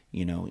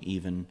you know,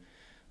 even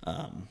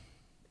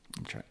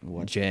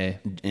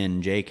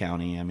in Jay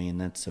County. I mean,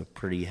 that's a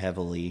pretty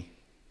heavily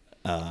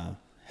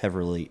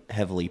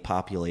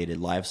populated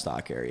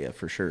livestock area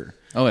for sure.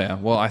 Oh yeah.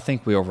 Well, I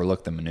think we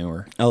overlooked the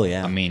manure. Oh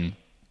yeah. I mean,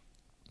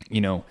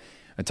 you know,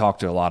 I talked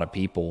to a lot of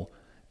people,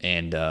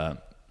 and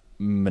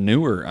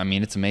manure, I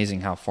mean, it's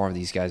amazing how far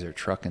these guys are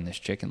trucking this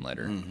chicken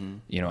litter,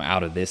 you know,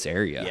 out of this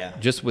area. Yeah.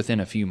 Just within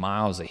a few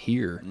miles of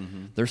here,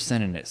 they're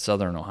sending it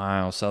southern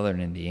Ohio,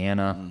 southern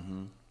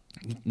Indiana.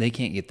 They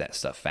can't get that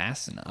stuff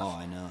fast enough. Oh,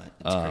 I know it.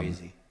 It's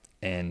crazy.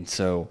 And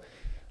so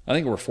I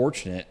think we're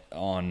fortunate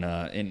on,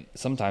 and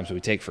sometimes we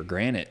take for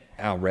granted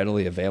how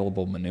readily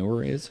available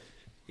manure is.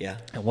 Yeah.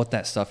 And what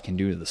that stuff can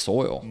do to the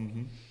soil.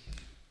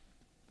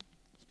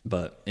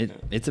 But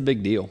it's a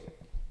big deal.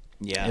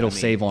 Yeah, It'll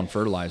save on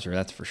fertilizer,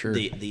 that's for sure.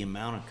 The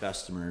amount of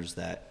customers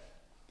that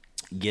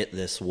get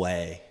this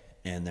way,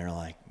 and they're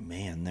like,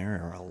 man,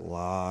 there are a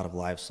lot of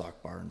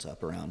livestock barns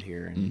up around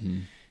here.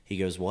 And he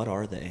goes, what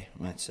are they?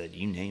 And I said,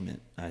 you name it.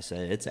 I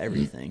said, it's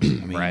everything.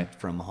 I mean,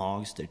 from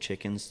hogs to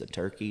chickens to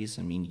turkeys.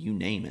 I mean, you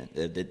name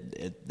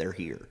it. They're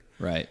here.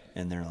 Right.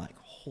 And they're like,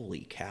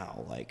 holy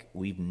cow, like,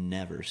 we've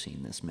never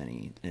seen this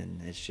many.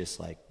 And it's just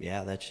like,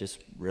 yeah, that's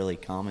just really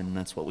common.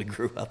 That's what we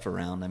grew up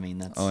around. I mean,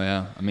 that's... Oh,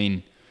 yeah. I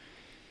mean,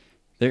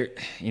 there,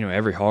 you know,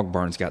 every hog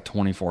barn's got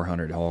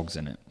 2,400 hogs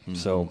in it.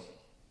 So,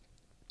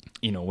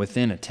 you know,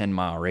 within a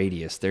 10-mile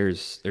radius,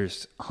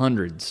 there's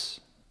hundreds.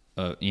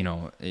 You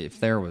know, if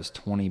there was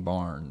 20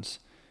 barns,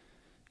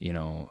 you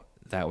know,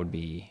 that would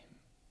be,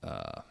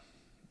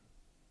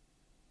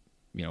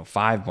 you know,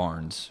 5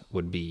 barns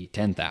would be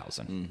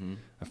 10,000.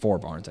 4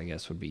 barns, I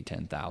guess, would be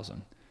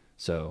 10,000.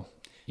 So,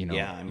 you know,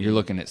 yeah, I mean, you're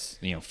looking at,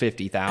 you know,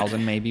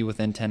 50,000 maybe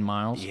within 10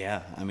 miles.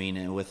 Yeah, I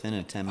mean, within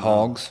a 10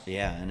 hogs.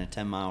 Yeah, in a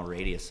 10-mile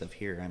radius of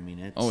here. I mean,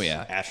 it's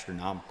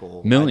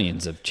astronomical.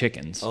 Millions of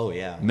chickens. Oh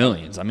yeah,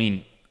 millions. I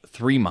mean,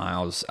 3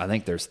 miles. I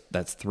think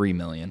that's 3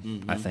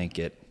 million. I think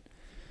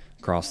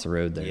across the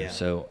road there. Yeah.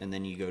 So, and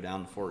then you go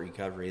down to Fort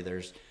Recovery.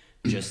 There's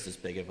just as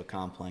big of a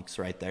complex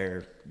right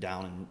there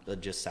down in,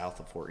 just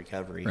south of Fort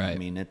Recovery. Right. I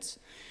mean, it's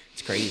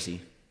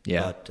crazy.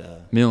 Yeah,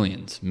 but,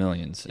 millions,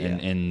 yeah.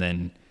 and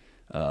then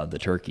the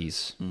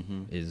turkeys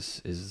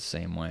is the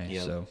same way.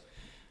 Yep. So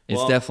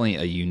it's definitely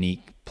a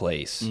unique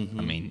place.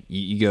 I mean,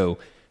 you go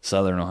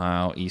southern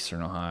Ohio,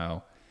 eastern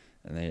Ohio,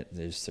 and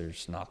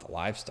there's not the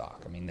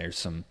livestock. I mean, there's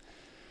some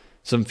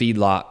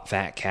feedlot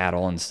fat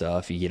cattle and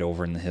stuff. You get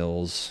over in the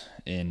hills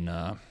in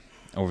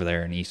over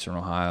there in eastern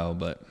Ohio,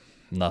 but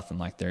nothing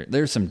like there.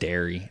 There's some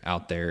dairy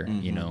out there,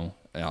 you know,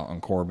 out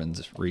in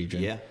Corbin's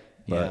region. Yeah.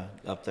 But,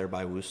 yeah, up there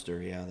by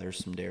Worcester. Yeah,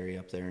 there's some dairy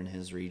up there in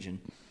his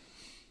region.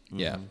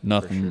 Yeah,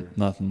 nothing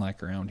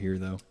like around here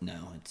though.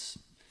 No, it's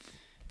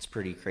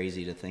pretty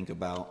crazy to think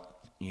about,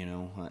 you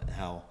know,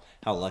 how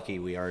lucky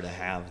we are to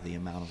have the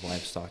amount of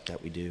livestock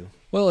that we do.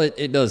 Well,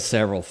 it does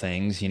several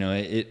things. You know,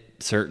 it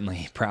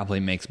certainly probably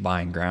makes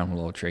buying ground a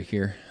little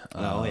trickier.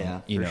 Oh yeah,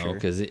 you know,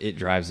 because it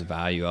drives the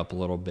value up a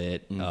little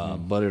bit,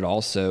 but it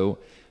also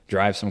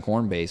drives some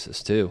corn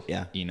bases too.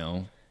 Yeah, you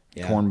know.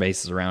 Yeah. Corn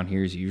bases around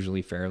here is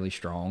usually fairly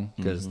strong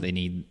because they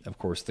need, of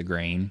course, the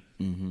grain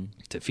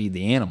to feed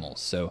the animals.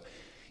 So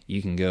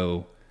you can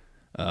go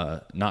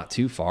not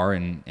too far,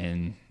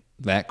 and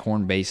that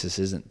corn basis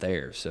isn't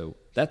there. So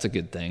that's a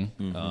good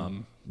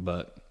thing.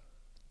 But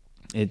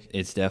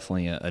it's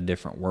definitely a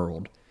different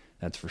world.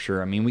 That's for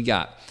sure. I mean, we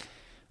got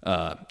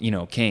you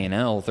know,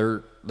 K&L.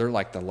 They're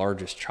like the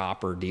largest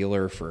chopper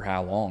dealer for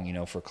how long? You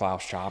know, for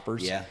Klaus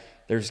choppers. Yeah.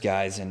 There's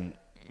guys in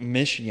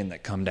Michigan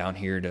that come down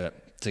here to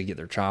get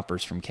their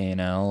choppers from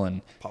K&L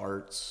and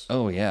parts.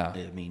 Oh yeah.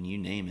 I mean, you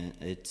name it.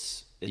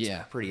 It's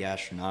pretty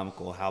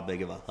astronomical how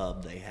big of a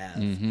hub they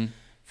have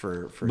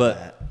for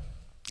that.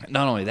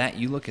 Not only that,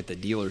 you look at the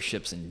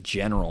dealerships in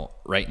general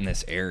right in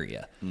this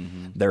area.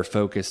 They're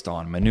focused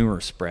on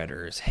manure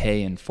spreaders,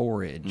 hay and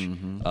forage,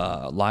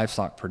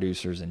 livestock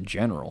producers in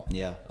general.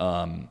 Yeah.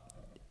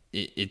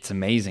 It's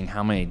amazing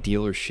how many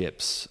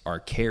dealerships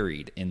are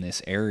carried in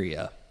this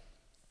area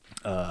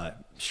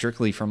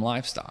strictly from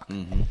livestock.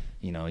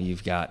 You know,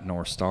 you've got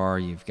North Star,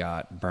 you've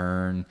got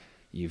Burn,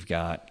 You've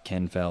got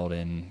Kenfeld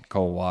in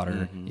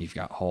Coldwater. You've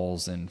got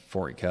Hulls in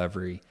Fort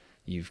Recovery.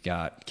 You've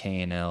got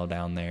K&L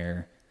down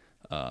there.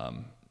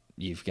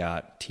 You've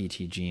got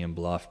TTG in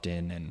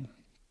Bluffton and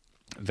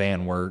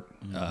Van Wert,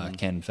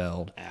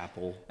 Kenfeld.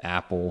 Apple.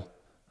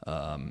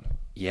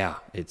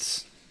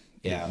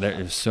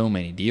 There's so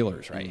many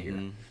dealers right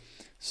here.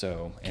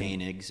 So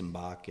Koenigs and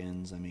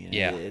Botkins. I mean,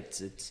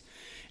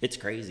 it's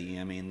crazy.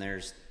 I mean,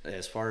 there's,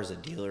 as far as a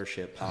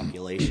dealership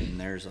population,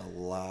 there's a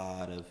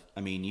lot of,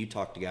 I mean, you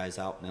talk to guys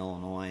out in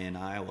Illinois and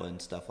Iowa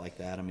and stuff like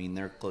that. I mean,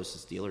 their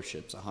closest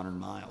dealership's 100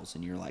 miles,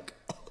 and you're like,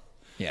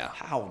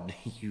 how do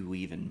you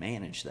even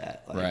manage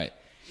that? Like, right.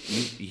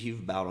 You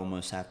about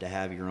almost have to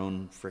have your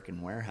own freaking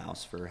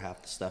warehouse for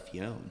half the stuff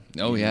you own.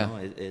 Oh, you yeah.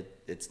 know?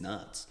 It's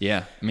nuts.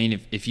 Yeah. I mean,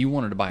 if you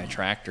wanted to buy a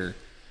tractor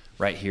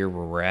right here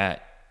where we're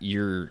at,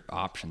 your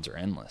options are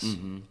endless.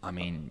 I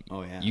mean,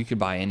 you could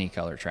buy any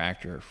color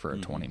tractor for a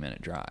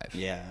 20-minute drive.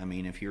 Yeah, I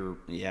mean, if you're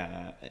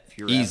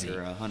Easy.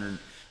 after a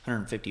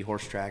 150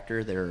 horse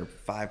tractor, there are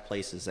 5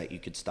 places that you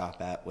could stop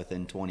at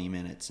within 20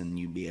 minutes, and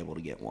you'd be able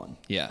to get one.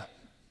 Yeah.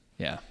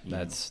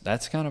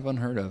 That's kind of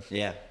unheard of.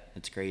 Yeah,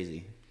 it's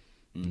crazy.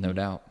 No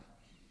doubt.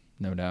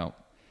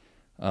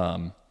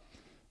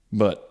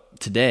 But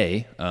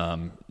today,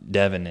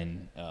 Devin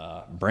and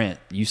Brent,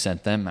 you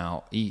sent them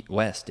out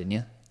west, didn't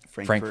you?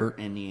 Frankfort,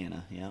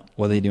 Indiana. Yeah.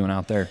 What are they doing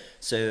out there?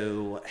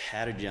 So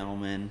had a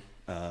gentleman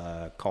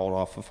called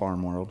off a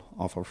Farm World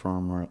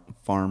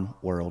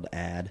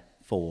ad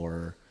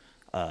for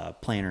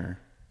planter,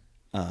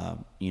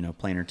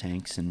 planter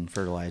tanks and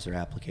fertilizer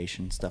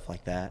application, stuff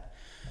like that.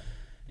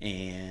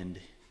 And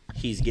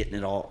he's getting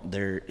it all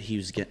there. He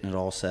was getting it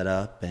all set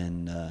up,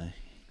 and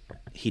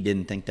he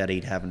didn't think that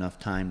he'd have enough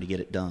time to get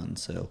it done.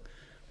 So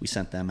we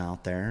sent them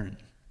out there, and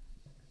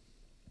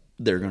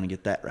they're going to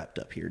get that wrapped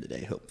up here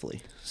today,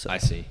 hopefully. So I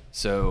see.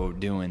 So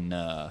doing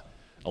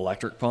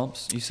electric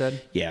pumps, you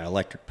said? Yeah,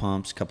 electric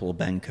pumps, a couple of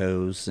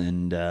Bencos,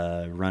 and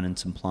running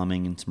some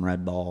plumbing and some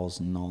red balls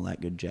and all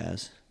that good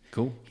jazz.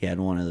 Cool. He had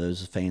one of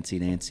those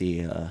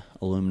fancy-dancy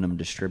aluminum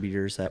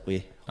distributors that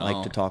we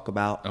like to talk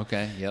about.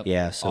 Okay, yep.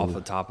 Yeah, so off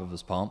the top of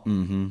his pump.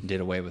 Did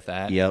away with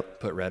that.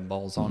 Yep. Put red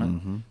balls on it.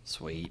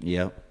 Sweet.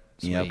 Yep.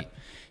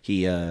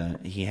 He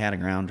had a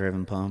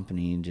ground-driven pump, and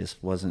he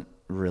just wasn't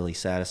really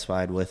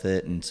satisfied with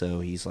it, and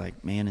so he's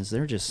like, man, is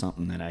there just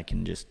something that I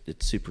can just,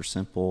 it's super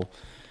simple,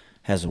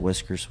 has a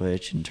whisker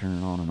switch and turn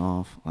it on and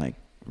off, like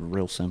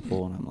real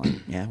simple. And I'm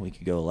like, yeah, we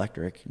could go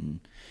electric. And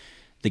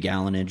the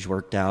gallonage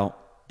worked out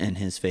in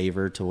his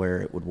favor to where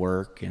it would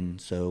work,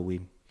 and so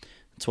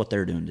that's what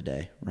they're doing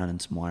today, running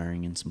some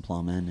wiring and some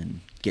plumbing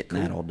and getting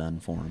that all done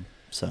for him.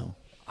 So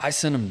I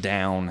sent him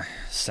down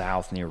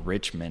south near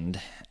Richmond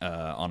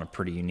on a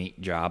pretty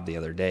unique job the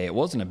other day. It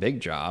wasn't a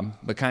big job,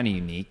 but kind of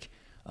unique.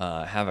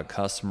 Have a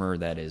customer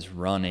that is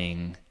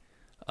running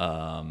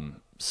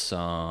some,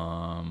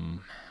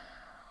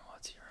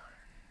 what's he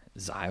running?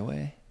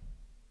 Xyway?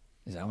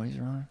 Is that what he's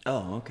running?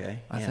 Oh,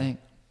 okay. I think.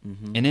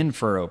 An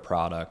in-furrow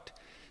product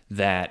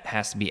that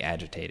has to be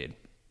agitated.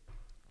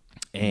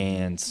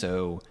 And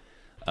so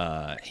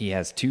he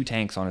has 2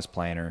 tanks on his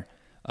planter.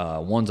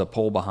 One's a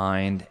pull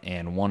behind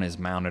and one is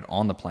mounted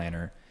on the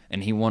planter.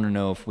 And he wanted to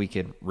know if we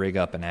could rig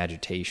up an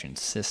agitation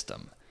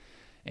system.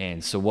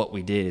 And so what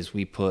we did is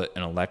we put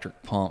an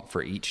electric pump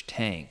for each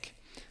tank,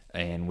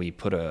 and we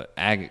put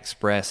Ag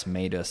Express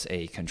made us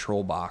a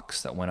control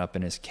box that went up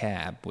in his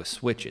cab with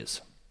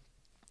switches,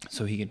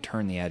 so he could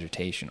turn the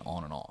agitation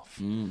on and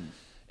off.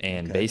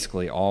 And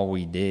basically all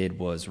we did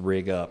was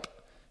rig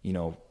up,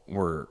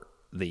 where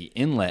the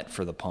inlet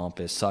for the pump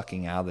is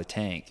sucking out of the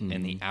tank,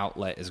 and the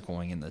outlet is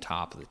going in the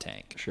top of the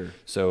tank. Sure.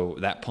 So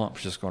that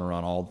pump's just going to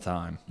run all the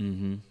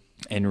time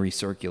and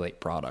recirculate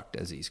product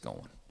as he's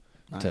going.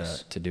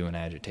 Nice. To do an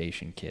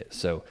agitation kit.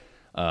 So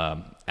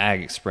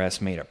Ag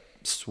Express made a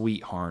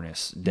sweet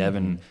harness.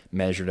 Devin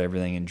measured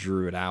everything and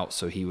drew it out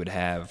so he would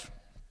have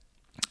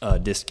a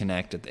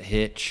disconnect at the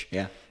hitch.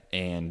 Yeah.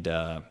 And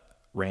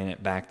ran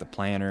it back the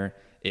planter.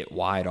 It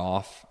wide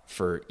off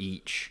for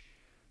each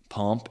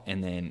pump,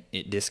 and then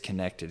it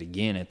disconnected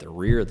again at the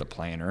rear of the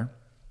planter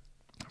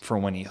for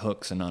when he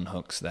hooks and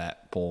unhooks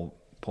that pull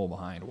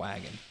behind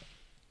wagon.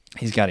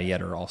 He's got a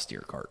Yetter all steer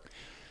cart.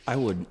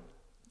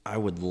 I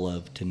would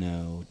love to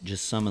know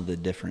just some of the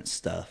different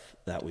stuff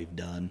that we've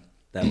done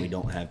that we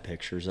don't have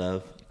pictures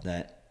of,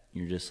 that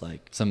you're just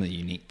like... Some of the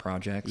unique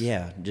projects?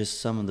 Yeah,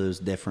 just some of those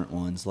different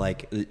ones.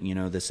 Like,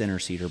 this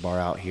inner-seater bar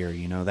out here,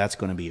 that's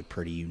going to be a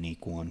pretty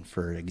unique one,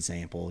 for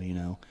example,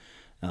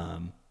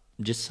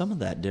 just some of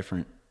that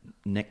different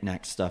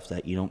knick-knack stuff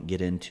that you don't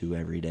get into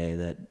every day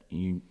that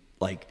you,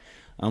 like,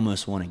 I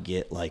almost want to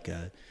get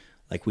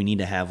we need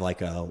to have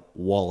like a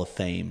wall of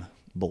fame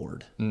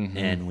board,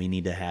 and we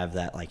need to have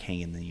that like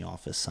hanging in the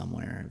office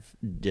somewhere,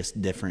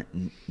 just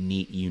different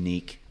neat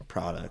unique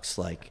products,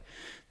 like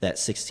that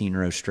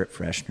 16-row strip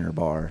freshener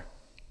bar,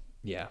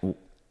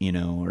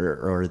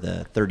 or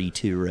the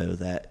 32-row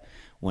that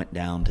went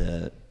down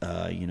to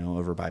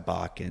over by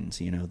Botkins.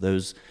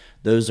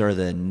 Those are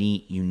the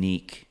neat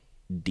unique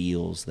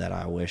deals that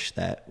I wish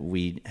that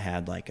we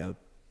had like a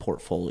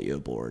portfolio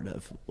board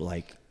of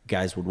like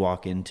guys would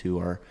walk into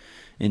our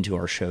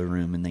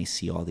showroom and they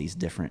see all these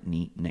different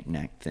neat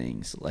knick-knack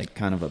things, like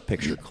kind of a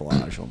picture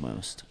collage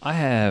almost.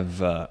 I've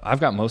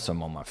got most of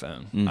them on my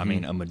phone. I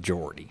mean, a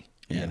majority.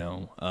 Yeah. You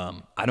know,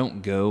 I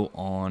don't go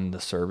on the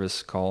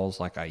service calls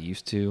like I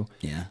used to.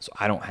 Yeah. So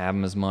I don't have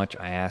them as much.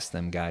 I ask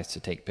them guys to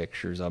take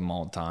pictures of them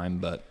all the time,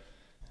 but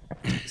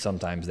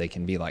sometimes they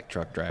can be like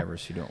truck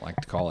drivers who don't like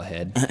to call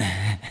ahead.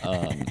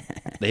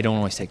 They don't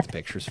always take the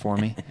pictures for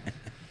me.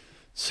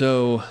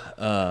 So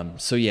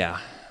yeah,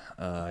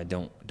 I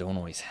don't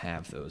always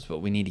have those, but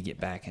we need to get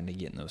back into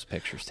getting those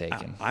pictures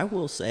taken. I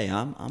will say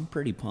I'm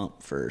pretty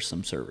pumped for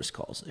some service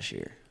calls this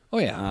year. Oh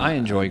yeah, I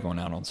enjoy going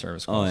out on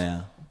service calls. Oh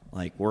yeah,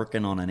 like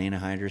working on an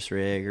anhydrous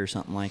rig or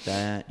something like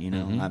that. You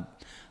know,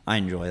 I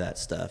enjoy that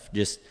stuff.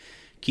 Just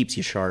keeps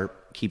you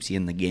sharp, keeps you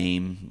in the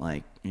game.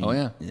 Like, you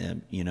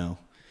know,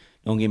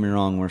 don't get me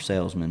wrong, we're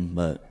salesmen,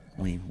 but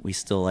we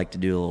still like to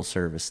do a little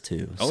service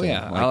too. Oh so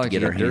yeah, I like to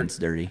get our hands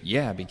dirty.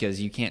 Yeah, because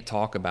you can't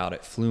talk about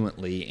it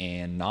fluently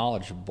and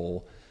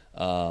knowledgeable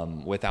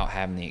without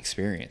having the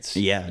experience.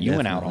 Yeah, you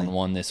went out definitely. on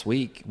one this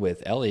week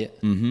with Elliot.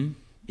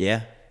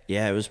 Yeah,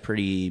 it was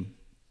pretty.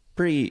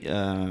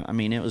 I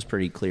mean, it was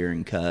pretty clear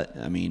and cut.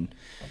 I mean,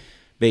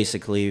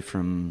 basically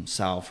from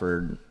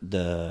Salford,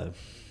 the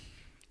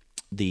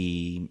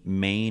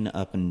main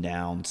up and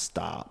down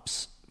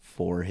stops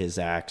for his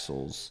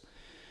axles.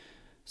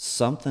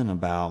 Something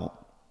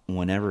about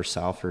whenever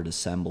Salford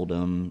assembled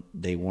them,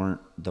 they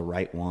weren't the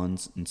right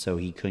ones, and so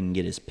he couldn't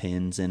get his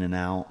pins in and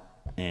out,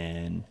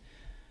 and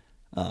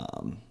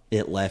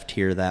it left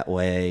here that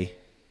way,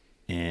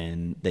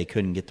 and they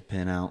couldn't get the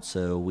pin out,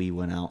 so we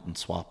went out and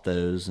swapped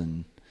those.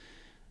 And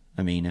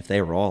I mean, if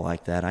they were all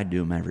like that, I'd do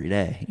them every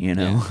day. You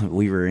know,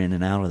 we were in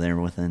and out of there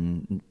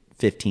within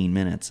 15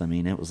 minutes. I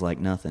mean, it was like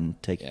nothing.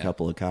 Take a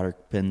couple of cotter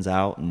pins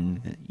out,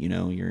 and you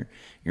know, you're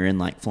in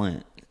like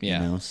Flint. You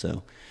know,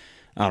 so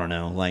I don't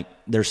know. Like,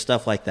 there's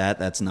stuff like that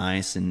that's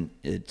nice, and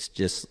it's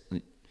just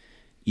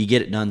you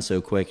get it done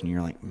so quick, and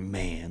you're like,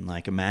 man,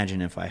 like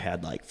imagine if I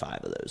had like 5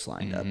 of those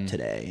lined up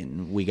today,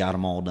 and we got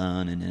them all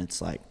done, and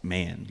it's like,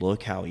 man,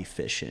 look how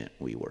efficient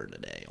we were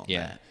today on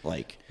that.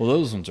 Like, well,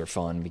 those ones are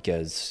fun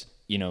because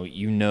you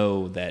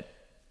know that.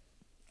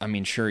 I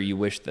mean, sure, you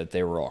wish that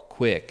they were all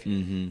quick,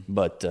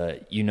 but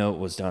you know it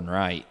was done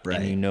right,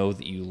 and you know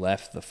that you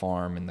left the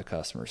farm and the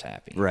customer's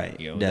happy. Right,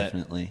 you know,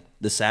 definitely.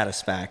 The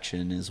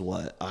satisfaction is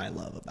what I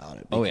love about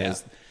it,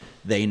 because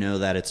they know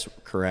that it's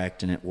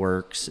correct and it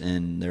works,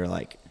 and they're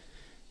like,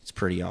 it's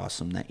pretty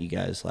awesome that you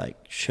guys like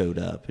showed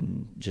up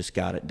and just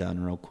got it done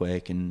real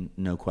quick and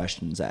no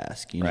questions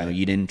asked. You know,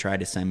 you didn't try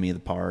to send me the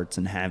parts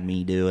and have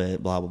me do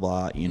it, blah, blah,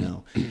 blah, you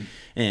know.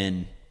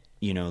 And,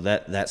 you know,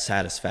 that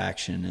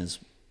satisfaction is,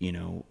 you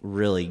know,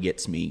 really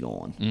gets me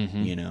going.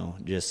 You know,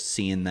 just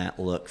seeing that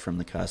look from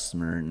the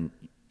customer, and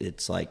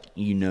it's like,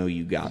 you know,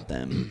 you got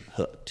them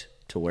hooked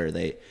to where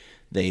they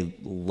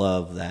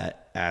love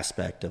that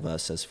aspect of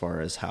us as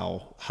far as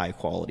how high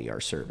quality our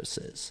service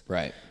is.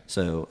 Right.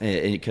 So,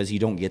 because you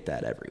don't get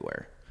that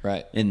everywhere.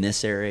 Right. In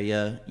this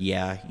area,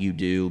 yeah, you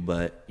do,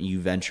 but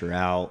you venture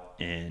out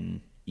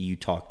and you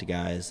talk to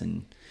guys,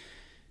 and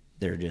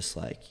they're just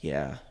like,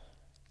 yeah,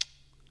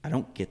 I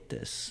don't get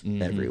this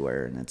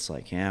everywhere. And it's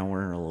like, yeah,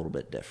 we're a little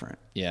bit different.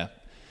 Yeah.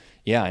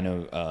 Yeah, I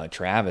know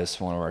Travis,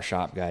 one of our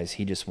shop guys,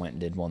 he just went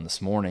and did one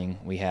this morning.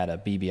 We had a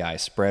BBI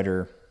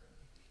spreader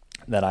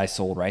that I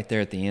sold right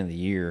there at the end of the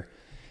year,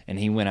 and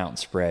he went out and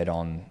spread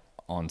on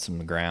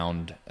some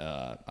ground,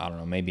 I don't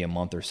know, maybe a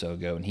month or so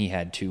ago, and he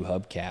had 2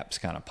 hubcaps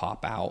kind of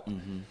pop out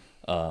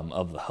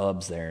of the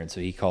hubs there. And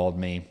so he called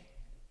me,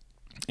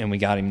 and we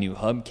got him new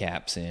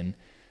hubcaps in,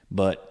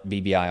 but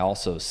BBI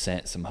also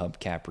sent some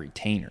hubcap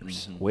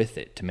retainers with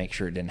it to make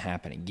sure it didn't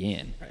happen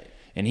again. Right.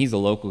 And he's a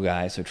local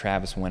guy, so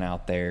Travis went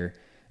out there,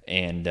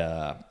 and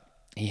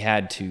he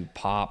had to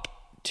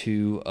pop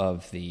 2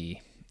 of the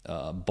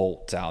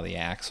bolts out of the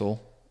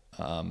axle.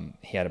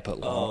 He had to put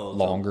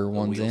longer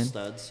ones in.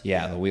 Studs?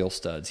 Yeah, the wheel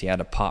studs. He had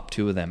to pop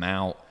 2 of them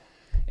out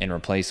and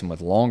replace them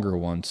with longer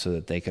ones so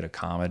that they could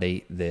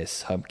accommodate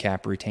this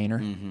hubcap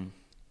retainer.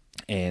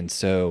 And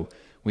so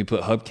we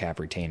put hubcap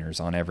retainers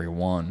on every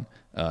one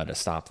to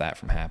stop that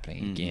from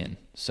happening again.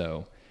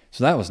 So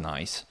that was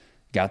nice.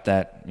 Got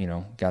that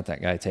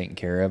guy taken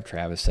care of.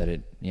 Travis said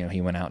it, he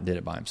went out and did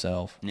it by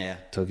himself. Yeah.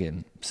 Took it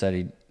and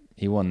said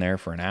he wasn't there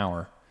for an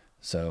hour.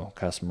 So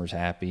customer's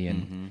happy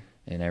and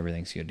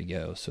everything's good to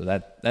go. So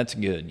that's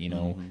good,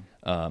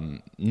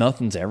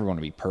 nothing's ever going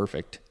to be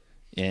perfect.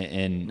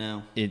 And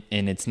no.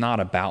 It's not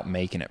about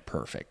making it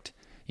perfect.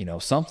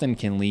 Something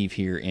can leave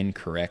here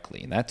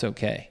incorrectly, and that's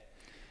okay.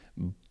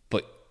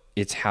 But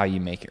it's how you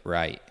make it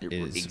right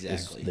is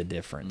the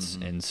difference.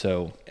 And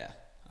so yeah,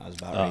 I was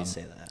about ready to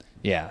say that.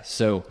 Yeah.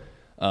 So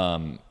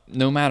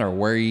no matter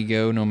where you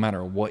go, no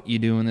matter what you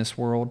do in this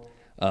world,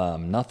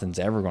 nothing's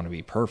ever going to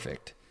be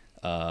perfect.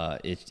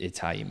 It's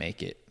how you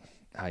make it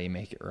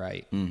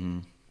right.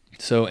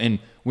 So, and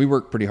we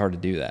work pretty hard to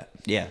do that.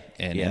 Yeah.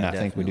 And I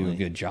think we do a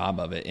good job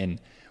of it.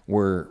 And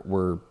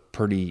we're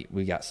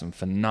we got some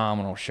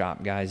phenomenal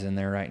shop guys in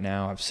there right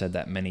now. I've said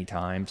that many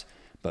times,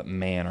 but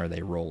man, are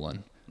they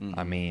rolling.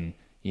 I mean,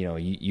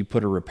 you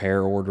put a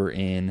repair order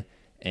in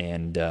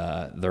and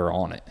they're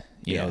on it.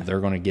 You know, they're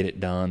going to get it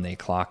done. They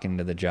clock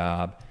into the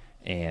job,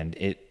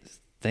 and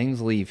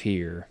things leave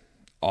here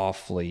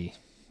awfully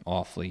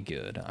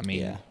good. I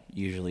mean,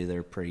 usually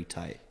they're pretty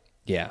tight.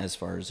 Yeah. As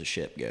far as the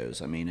ship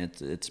goes, I mean,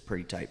 it's a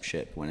pretty tight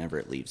ship whenever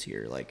it leaves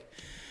here. Like,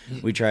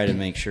 we try to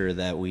make sure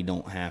that we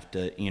don't have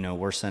to,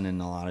 we're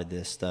sending a lot of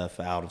this stuff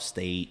out of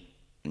state,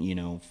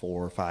 4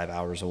 or 5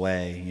 hours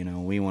away.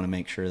 We want to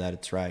make sure that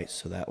it's right,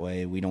 so that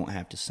way we don't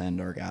have to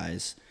send our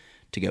guys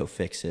to go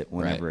fix it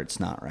whenever it's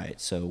not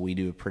right. So we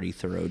do a pretty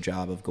thorough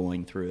job of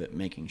going through it,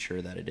 making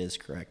sure that it is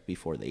correct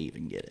before they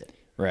even get it.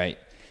 Right.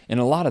 And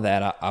a lot of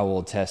that I will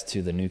attest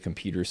to the new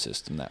computer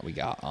system that we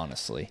got,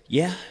 honestly.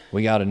 Yeah.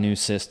 We got a new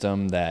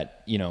system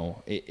that,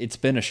 it's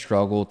been a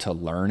struggle to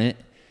learn it,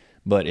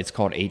 but it's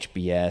called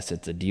HBS.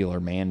 It's a dealer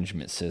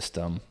management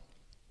system.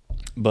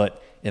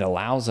 But it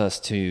allows us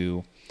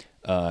to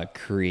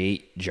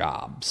create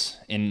jobs.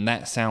 And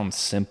that sounds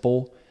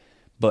simple,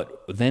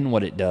 but then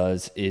what it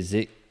does is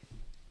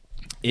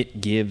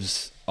it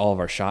gives all of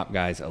our shop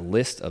guys a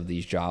list of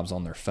these jobs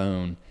on their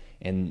phone,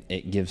 and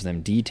it gives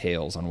them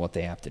details on what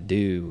they have to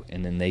do,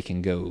 and then they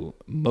can go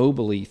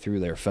mobily through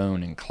their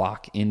phone and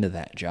clock into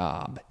that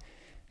job,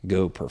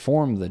 go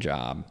perform the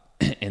job,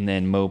 and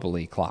then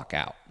mobily clock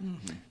out.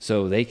 Mm-hmm.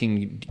 So they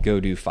can go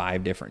do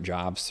 5 different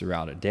jobs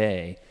throughout a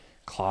day,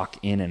 clock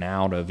in and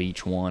out of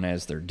each one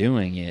as they're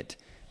doing it,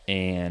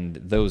 and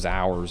those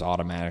hours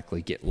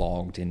automatically get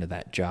logged into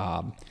that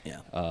job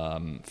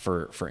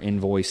for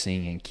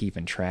invoicing and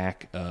keeping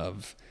track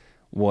of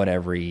what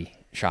every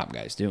shop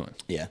guy's doing.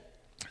 Yeah.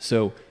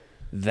 So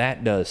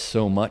that does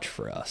so much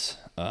for us.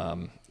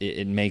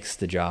 It makes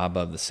the job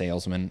of the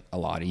salesman a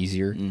lot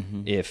easier.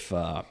 Mm-hmm. If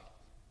a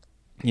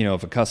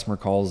customer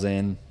calls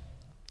in,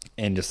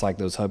 and just like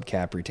those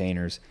hubcap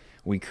retainers,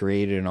 we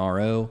created an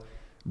RO,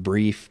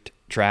 briefed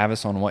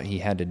Travis on what he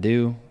had to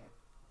do,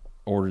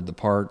 ordered the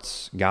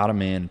parts, got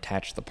them in,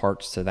 attached the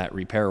parts to that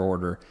repair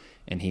order,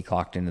 and he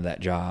clocked into that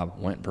job,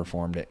 went and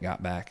performed it,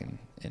 got back and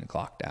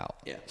clocked out.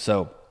 Yeah.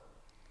 So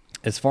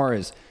as far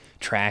as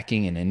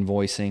tracking and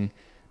invoicing,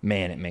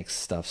 man, it makes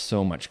stuff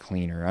so much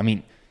cleaner. I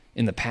mean,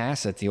 in the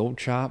past at the old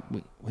shop,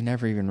 we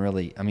never even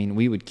really,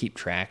 we would keep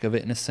track of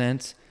it in a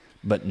sense,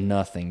 but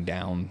nothing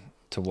down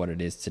to what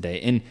it is today.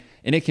 And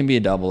it can be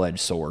a double-edged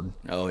sword.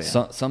 Oh,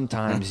 yeah.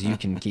 Sometimes you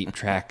can keep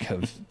track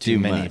of too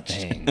many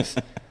things.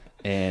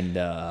 And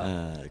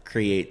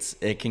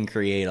it can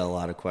create a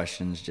lot of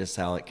questions, just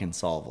how it can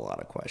solve a lot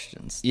of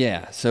questions.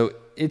 Yeah, so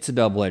it's a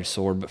double-edged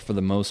sword, but for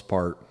the most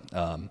part,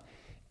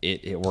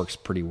 it works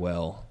pretty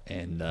well,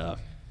 and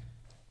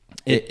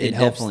it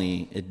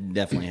definitely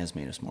has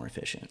made us more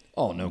efficient.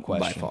 Oh, no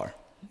question. By far.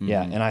 Mm-hmm.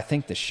 Yeah, and I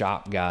think the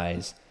shop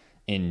guys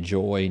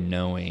enjoy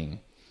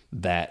knowing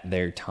that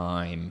their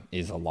time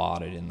is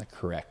allotted in the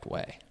correct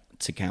way.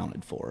 It's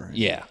accounted for.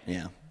 Yeah.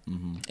 Yeah.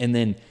 Mm-hmm. And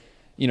then,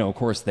 of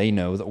course, they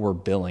know that we're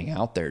billing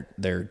out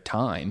their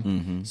time,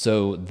 mm-hmm.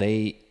 so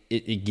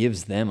it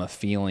gives them a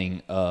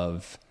feeling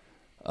of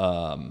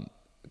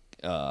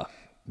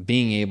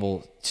being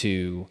able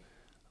to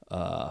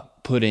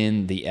put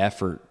in the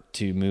effort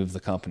to move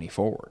the company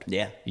forward.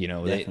 Yeah,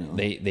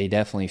 they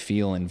definitely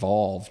feel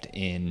involved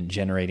in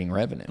generating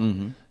revenue.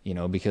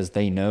 Mm-hmm. Because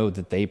they know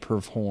that they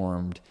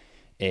performed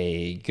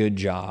a good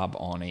job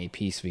on a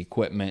piece of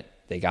equipment.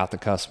 They got the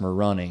customer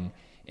running,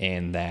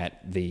 and that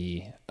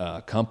the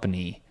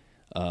company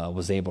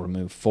was able to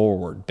move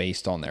forward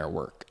based on their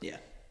work. Yeah.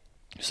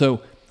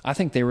 So I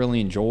think they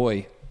really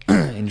enjoy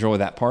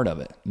that part of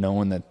it,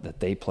 knowing that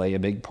they play a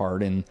big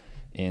part in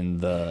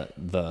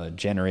the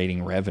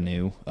generating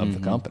revenue of mm-hmm.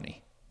 the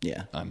company.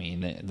 Yeah.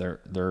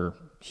 They're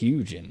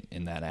huge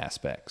in that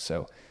aspect.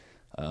 So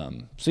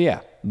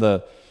yeah,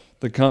 the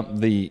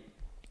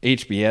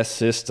HBS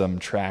system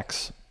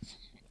tracks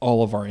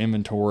all of our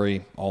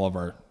inventory, all of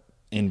our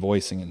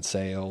invoicing and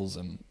sales,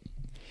 and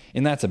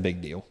that's a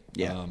big deal.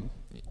 Yeah.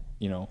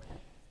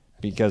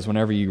 Because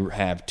whenever you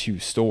have 2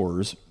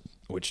 stores,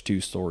 which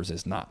 2 stores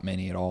is not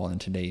many at all in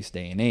today's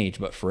day and age,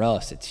 but for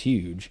us, it's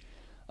huge.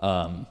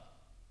 What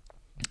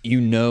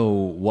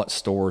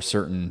store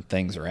certain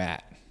things are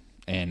at.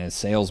 And as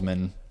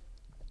salesmen,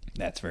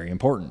 that's very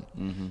important.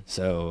 Mm-hmm.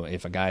 So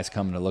if a guy's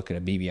coming to look at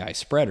a BBI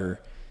spreader,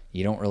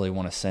 you don't really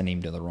want to send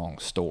him to the wrong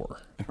store,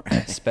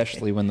 right.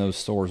 Especially when those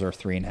stores are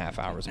 3.5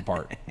 hours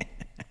apart.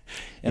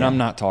 And I'm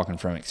not talking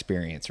from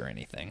experience or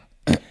anything.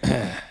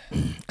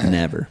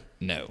 Never.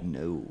 No,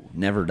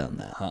 never done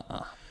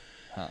that.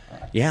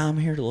 Yeah, I'm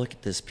here to look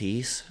at this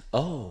piece.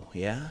 Oh,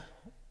 yeah.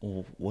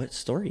 Well, what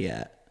store you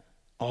at?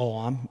 Oh,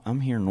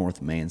 I'm here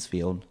north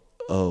Mansfield.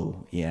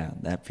 Oh, yeah,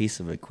 that piece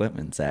of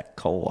equipment's at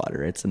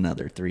Coldwater. It's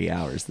another 3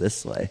 hours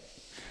this way.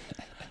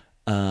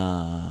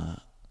 Oh,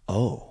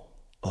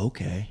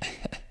 okay.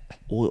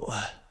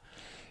 Well,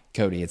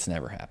 Cody, it's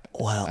never happened.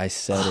 Well, I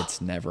said it's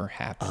never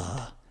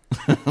happened.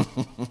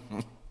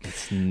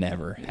 It's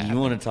never happened. You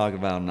want to talk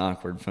about an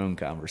awkward phone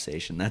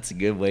conversation? That's a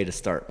good way to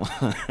start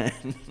one.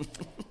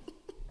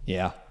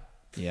 Yeah.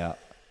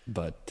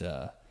 But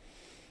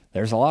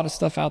there's a lot of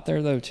stuff out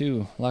there, though,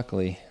 too,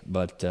 luckily.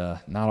 But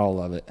not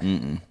all of it.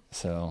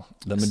 So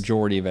the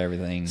majority of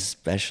everything.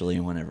 Especially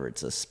whenever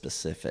it's a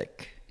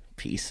specific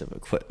piece of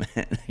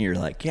equipment. You're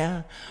like,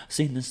 yeah, I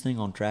seen this thing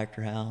on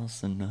Tractor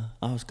House, and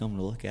I was coming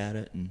to look at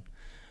it, and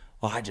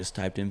well, I just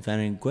typed in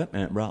Fenton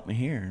equipment, it brought me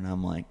here, and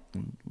I'm like,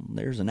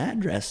 there's an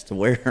address to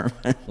where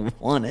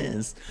one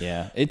is.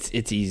 Yeah, it's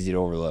easy to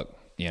overlook.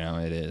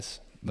 It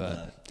is,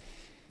 but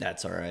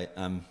that's all right.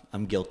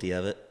 I'm guilty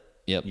of it.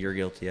 Yep. You're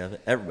guilty of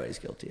it. Everybody's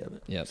guilty of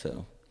it. Yep.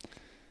 So,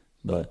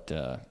 but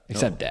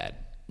except Dad.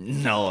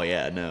 No,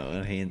 yeah,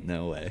 no, he ain't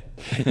no way.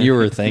 You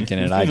were thinking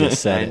it. I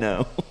just said I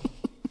know.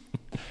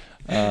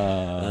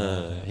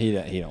 He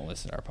don't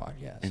listen to our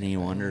podcast, and he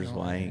wonders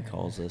why he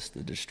calls us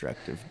the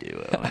destructive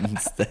duo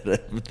instead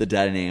of the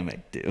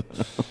dynamic duo.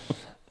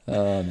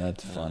 Oh,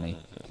 that's funny.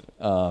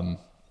 But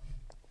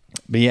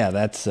yeah,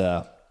 that's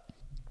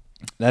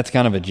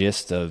kind of a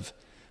gist of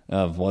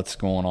what's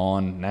going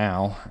on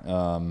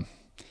now.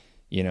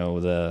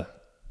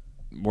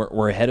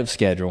 We're ahead of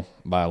schedule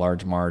by a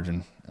large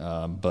margin,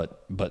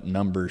 but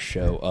numbers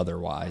show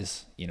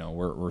otherwise.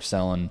 We're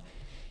selling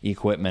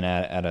equipment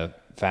at a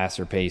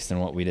faster pace than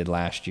what we did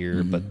last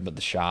year, but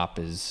the shop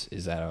is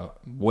at a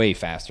way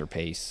faster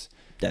pace,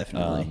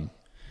 definitely,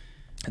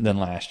 than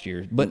last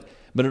year. But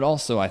it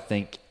also, I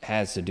think,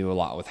 has to do a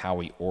lot with how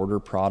we order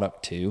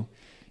product too,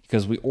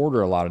 because we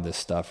order a lot of this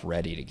stuff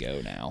ready to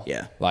go now.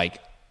 Yeah, like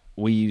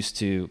we used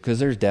to, because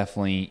there's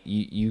definitely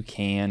you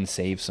can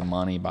save some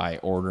money by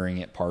ordering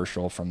it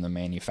partial from the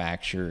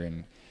manufacturer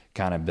and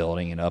kind of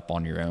building it up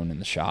on your own in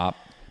the shop,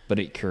 but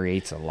it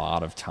creates a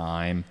lot of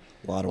time.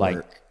 A lot of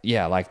work.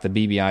 Yeah, like the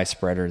BBI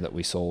spreader that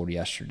we sold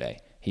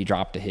yesterday. He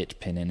dropped a hitch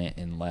pin in it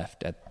and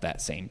left at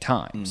that same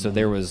time. So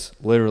there was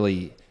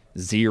literally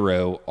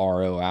 0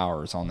 RO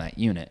hours on that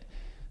unit.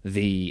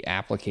 The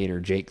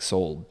applicator Jake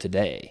sold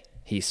today,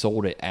 he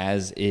sold it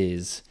as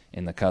is,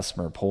 and the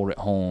customer pulled it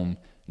home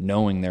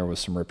knowing there was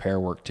some repair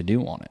work to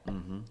do on it.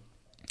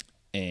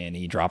 And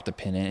he dropped a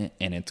pin in it,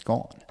 and it's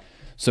gone.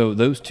 So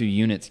those 2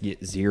 units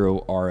get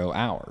 0 RO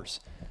hours.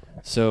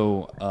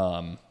 So,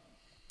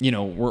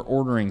 we're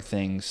ordering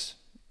things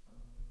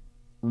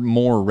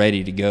more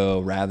ready to go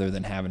rather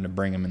than having to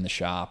bring them in the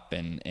shop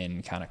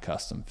and kind of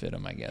custom fit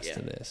them, I guess,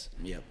 to this.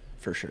 Yep,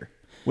 for sure.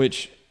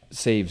 Which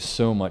saves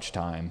so much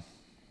time.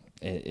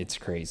 It's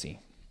crazy.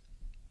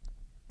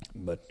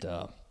 But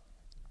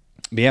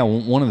yeah,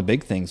 one of the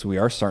big things we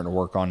are starting to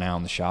work on now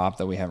in the shop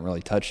that we haven't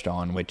really touched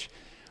on, which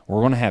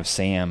we're going to have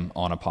Sam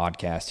on a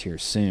podcast here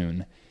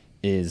soon,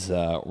 is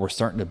we're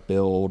starting to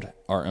build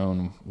our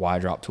own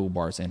Y-drop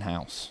toolbars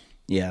in-house.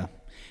 Yeah.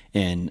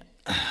 And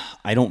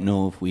I don't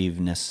know if we've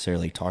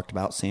necessarily talked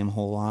about Sam a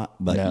whole lot,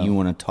 but you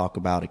want to talk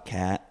about a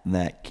cat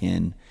that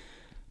can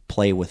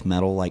play with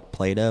metal like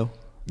Play-Doh?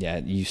 Yeah,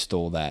 you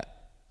stole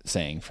that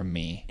saying from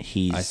me.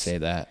 I say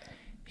that.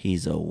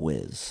 He's a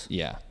whiz.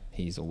 Yeah,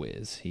 he's a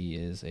whiz. He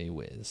is a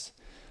whiz.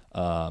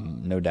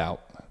 No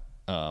doubt.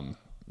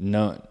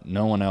 No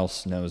one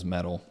else knows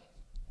metal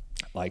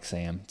like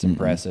Sam. It's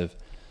impressive.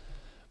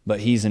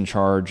 But he's in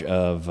charge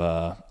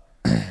of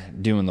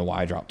doing the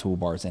Y-drop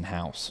toolbars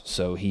in-house.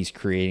 So he's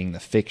creating the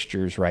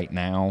fixtures right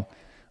now.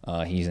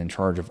 He's in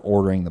charge of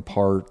ordering the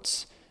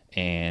parts,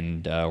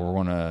 and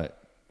we're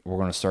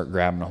gonna start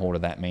grabbing a hold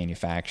of that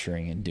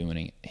manufacturing and doing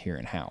it here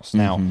in-house.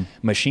 Now,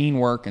 machine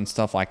work and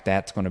stuff like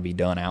that's going to be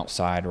done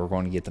outside. We're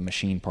going to get the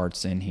machine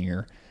parts in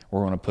here.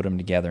 We're going to put them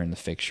together in the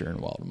fixture and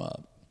weld them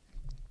up,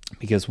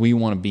 because we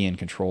want to be in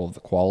control of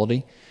the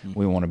quality.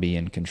 We want to be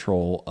in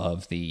control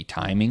of the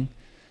timing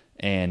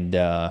and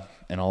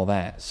all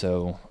that.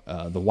 So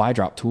the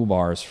Y-drop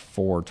toolbars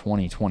for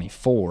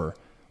 2024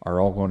 are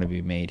all going to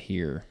be made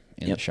here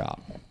in the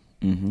shop.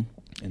 And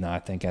I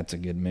think that's a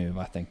good move.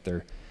 I think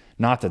they're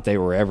not that they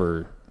were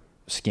ever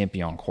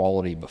skimpy on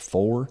quality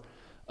before,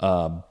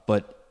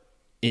 but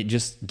it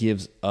just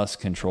gives us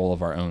control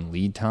of our own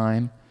lead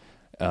time.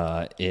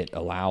 It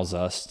allows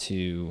us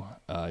to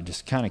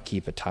just kind of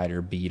keep a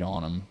tighter beat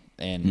on them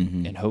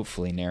and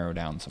hopefully narrow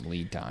down some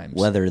lead times.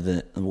 Whether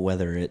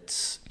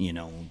it's,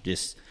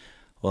 just,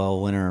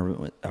 well, when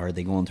are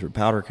they going through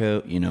powder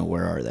coat?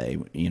 Where are they?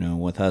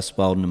 With us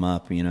welding them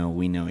up, we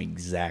know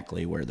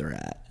exactly where they're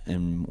at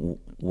and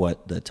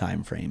what the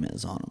time frame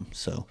is on them.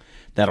 So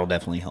that'll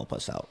definitely help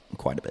us out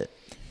quite a bit.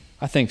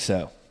 I think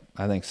so.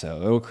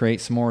 It'll create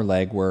some more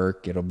leg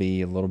work. It'll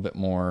be a little bit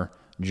more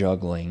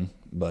juggling,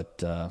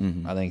 but I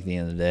think at the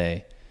end of the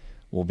day,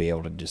 we'll be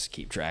able to just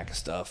keep track of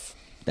stuff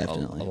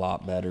definitely a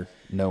lot better,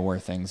 know where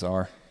things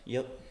are.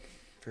 Yep,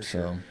 for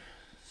sure.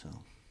 So,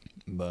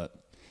 but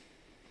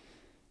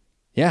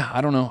yeah,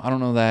 I don't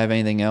know that I have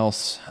anything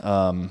else.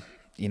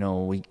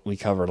 We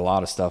covered a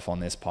lot of stuff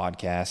on this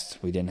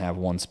podcast. We didn't have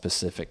one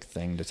specific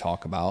thing to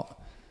talk about,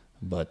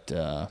 but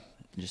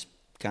just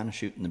kind of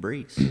shooting the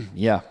breeze.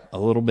 Yeah, a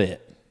little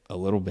bit,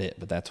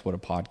 but that's what a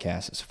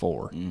podcast is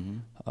for.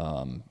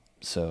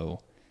 So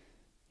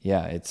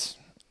yeah, it's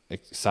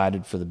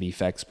excited for the Beef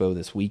Expo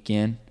this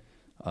weekend.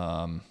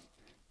 Going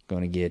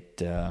to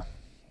get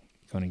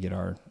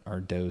our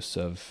dose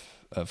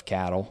of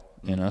cattle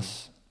in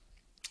us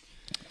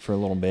for a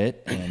little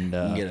bit, and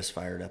get us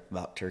fired up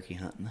about turkey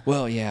hunting.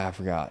 Well, yeah, I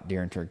forgot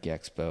Deer and Turkey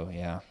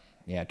Expo.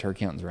 Yeah,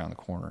 turkey hunting's around the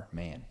corner,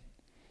 man.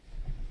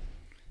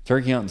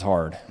 Turkey hunting's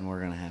hard. And we're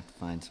going to have to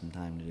find some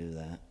time to do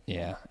that.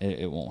 Yeah,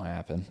 it won't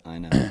happen. I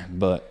know.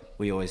 But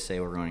we always say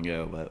we're going to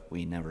go, but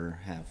we never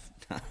have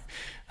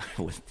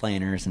with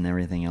planners and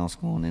everything else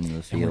going into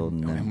the field.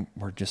 And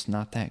we're just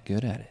not that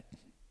good at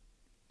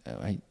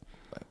it.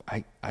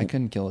 I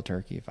couldn't kill a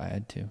turkey if I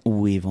had to.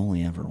 We've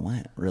only ever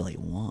went really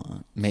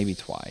once. Maybe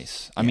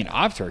twice. I mean,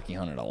 I've turkey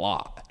hunted a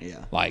lot.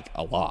 Yeah. Like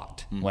a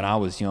lot. Mm-hmm. When I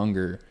was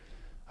younger,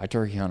 I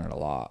turkey hunted a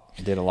lot.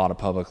 Did a lot of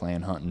public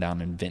land hunting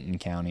down in Vinton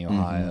County,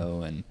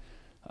 Ohio, and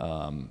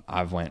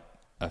I've went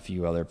a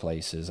few other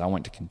places. I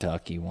went to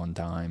Kentucky one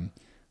time,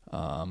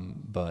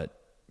 but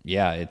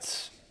yeah,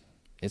 it's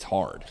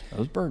hard.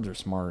 Those birds are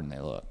smarter than they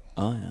look.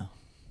 Oh yeah,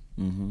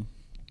 mm-hmm.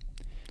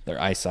 Their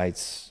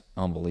eyesight's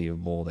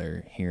unbelievable.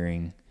 Their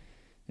hearing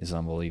is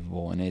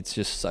unbelievable, and it's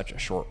just such a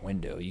short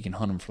window. You can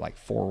hunt them for like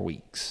 4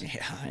 weeks.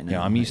 Yeah, I know. You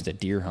know, I'm used to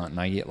deer hunting.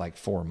 I get like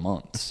 4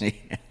 months.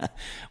 Yeah.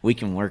 We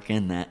can work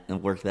that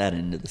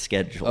into the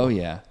schedule. Oh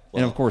yeah,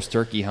 well, and of course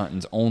turkey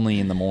hunting's only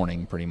in the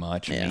morning, pretty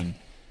much. Yeah. I mean,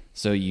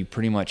 so you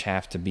pretty much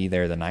have to be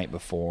there the night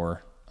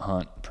before,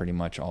 hunt pretty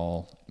much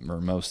all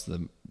or most of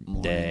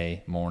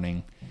the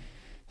morning.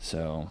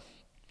 So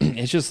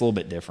it's just a little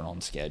bit different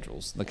on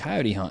schedules. The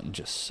coyote hunting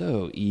just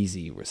so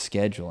easy with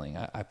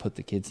scheduling. I put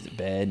the kids to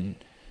bed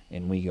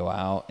and we go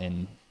out,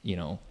 and you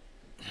know,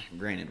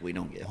 granted we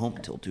don't get home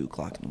until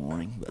 2:00 in the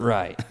morning, but.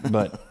 Right?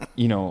 But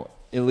you know,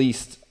 at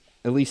least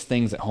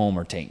things at home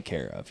are taken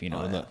care of. You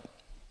know,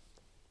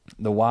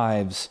 the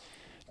wives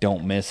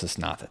don't miss us.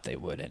 Not that they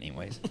would,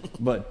 anyways.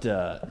 But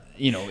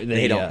you know,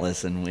 they don't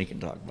listen. We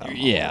can talk about them.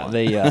 Yeah,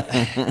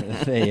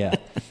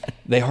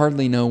 they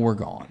hardly know we're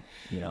gone.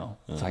 You know,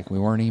 it's like we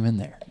weren't even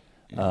there.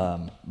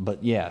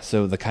 But yeah,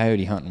 so the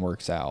coyote hunting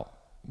works out.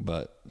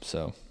 But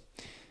so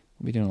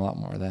we'll be doing a lot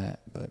more of that.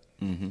 But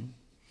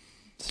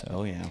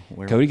so yeah,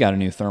 Cody got a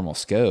new thermal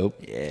scope.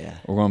 Yeah,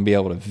 we're going to be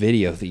able to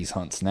video these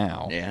hunts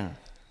now. Yeah.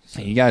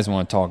 So you guys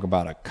want to talk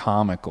about a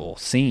comical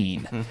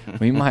scene?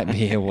 We might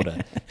be able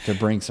to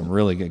bring some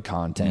really good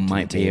content.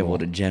 Might be able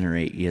to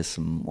generate you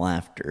some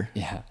laughter.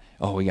 Yeah.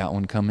 Oh, we got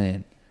one coming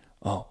in.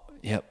 Oh,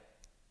 yep.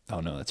 Oh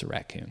no, that's a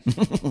raccoon.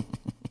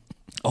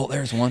 Oh,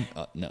 there's one.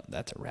 No,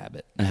 that's a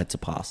rabbit. That's a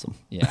possum.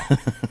 Yeah.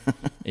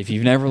 If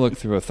you've never looked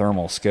through a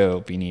thermal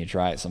scope, you need to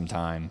try it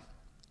sometime.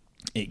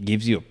 It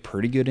gives you a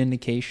pretty good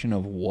indication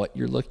of what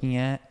you're looking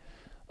at,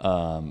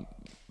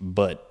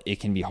 but it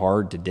can be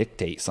hard to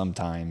dictate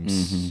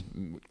sometimes.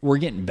 We're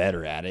getting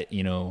better at it.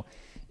 You know,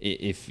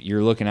 if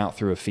you're looking out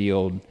through a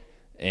field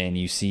and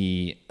you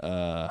see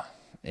a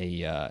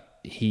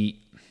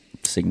heat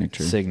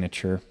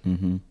signature,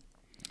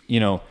 you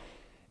know,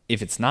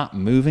 if it's not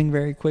moving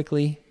very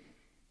quickly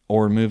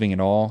or moving at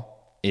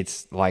all,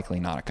 it's likely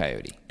not a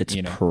coyote. It's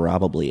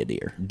probably a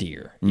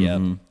deer.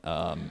 Yep.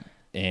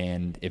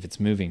 And if it's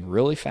moving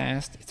really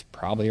fast, it's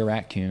probably a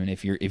raccoon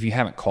if you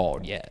haven't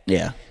called yet.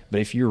 Yeah.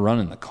 But if you're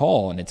running the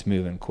call and it's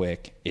moving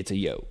quick, it's a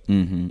yoke.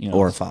 You know,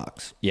 or a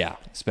fox. Yeah.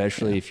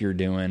 Especially if you're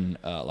doing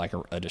like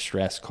a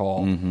distress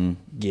call,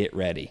 get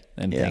ready.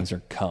 And things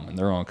are coming.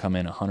 They're going to come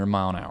in 100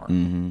 mile an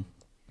hour.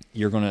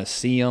 You're going to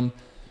see them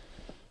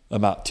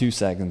about 2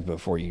 seconds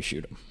before you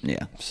shoot them.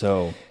 Yeah.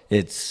 So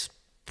it's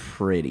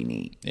pretty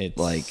neat. It's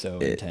like so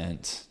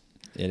intense.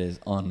 It is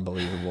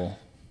unbelievable.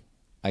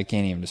 I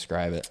can't even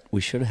describe it. We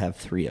should have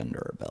 3 under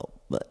our belt,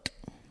 but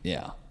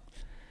yeah,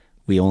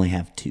 we only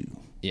have 2.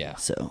 Yeah.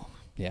 So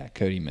yeah,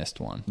 Cody missed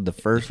one. The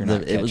first, you're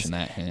not catching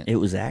that hint. It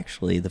was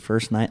actually the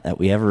first night that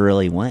we ever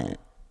really went.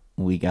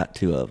 We got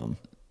 2 of them.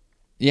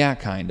 Yeah,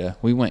 kinda.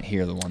 We went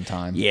here the one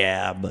time.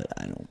 Yeah, but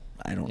I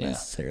don't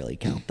necessarily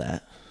count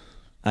that.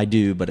 I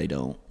do, but I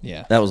don't.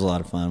 Yeah. That was a lot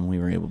of fun. We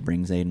were able to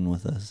bring Zayden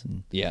with us,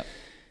 and Yep.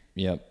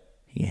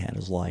 he had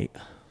his light.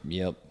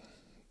 Yep.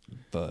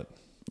 But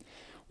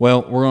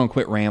well, we're going to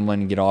quit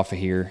rambling and get off of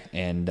here,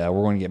 and we're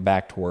going to get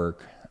back to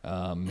work.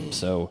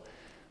 So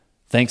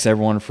thanks,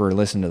 everyone, for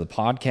listening to the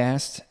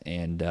podcast,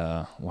 and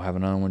we'll have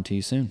another one to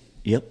you soon.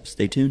 Yep.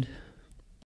 Stay tuned.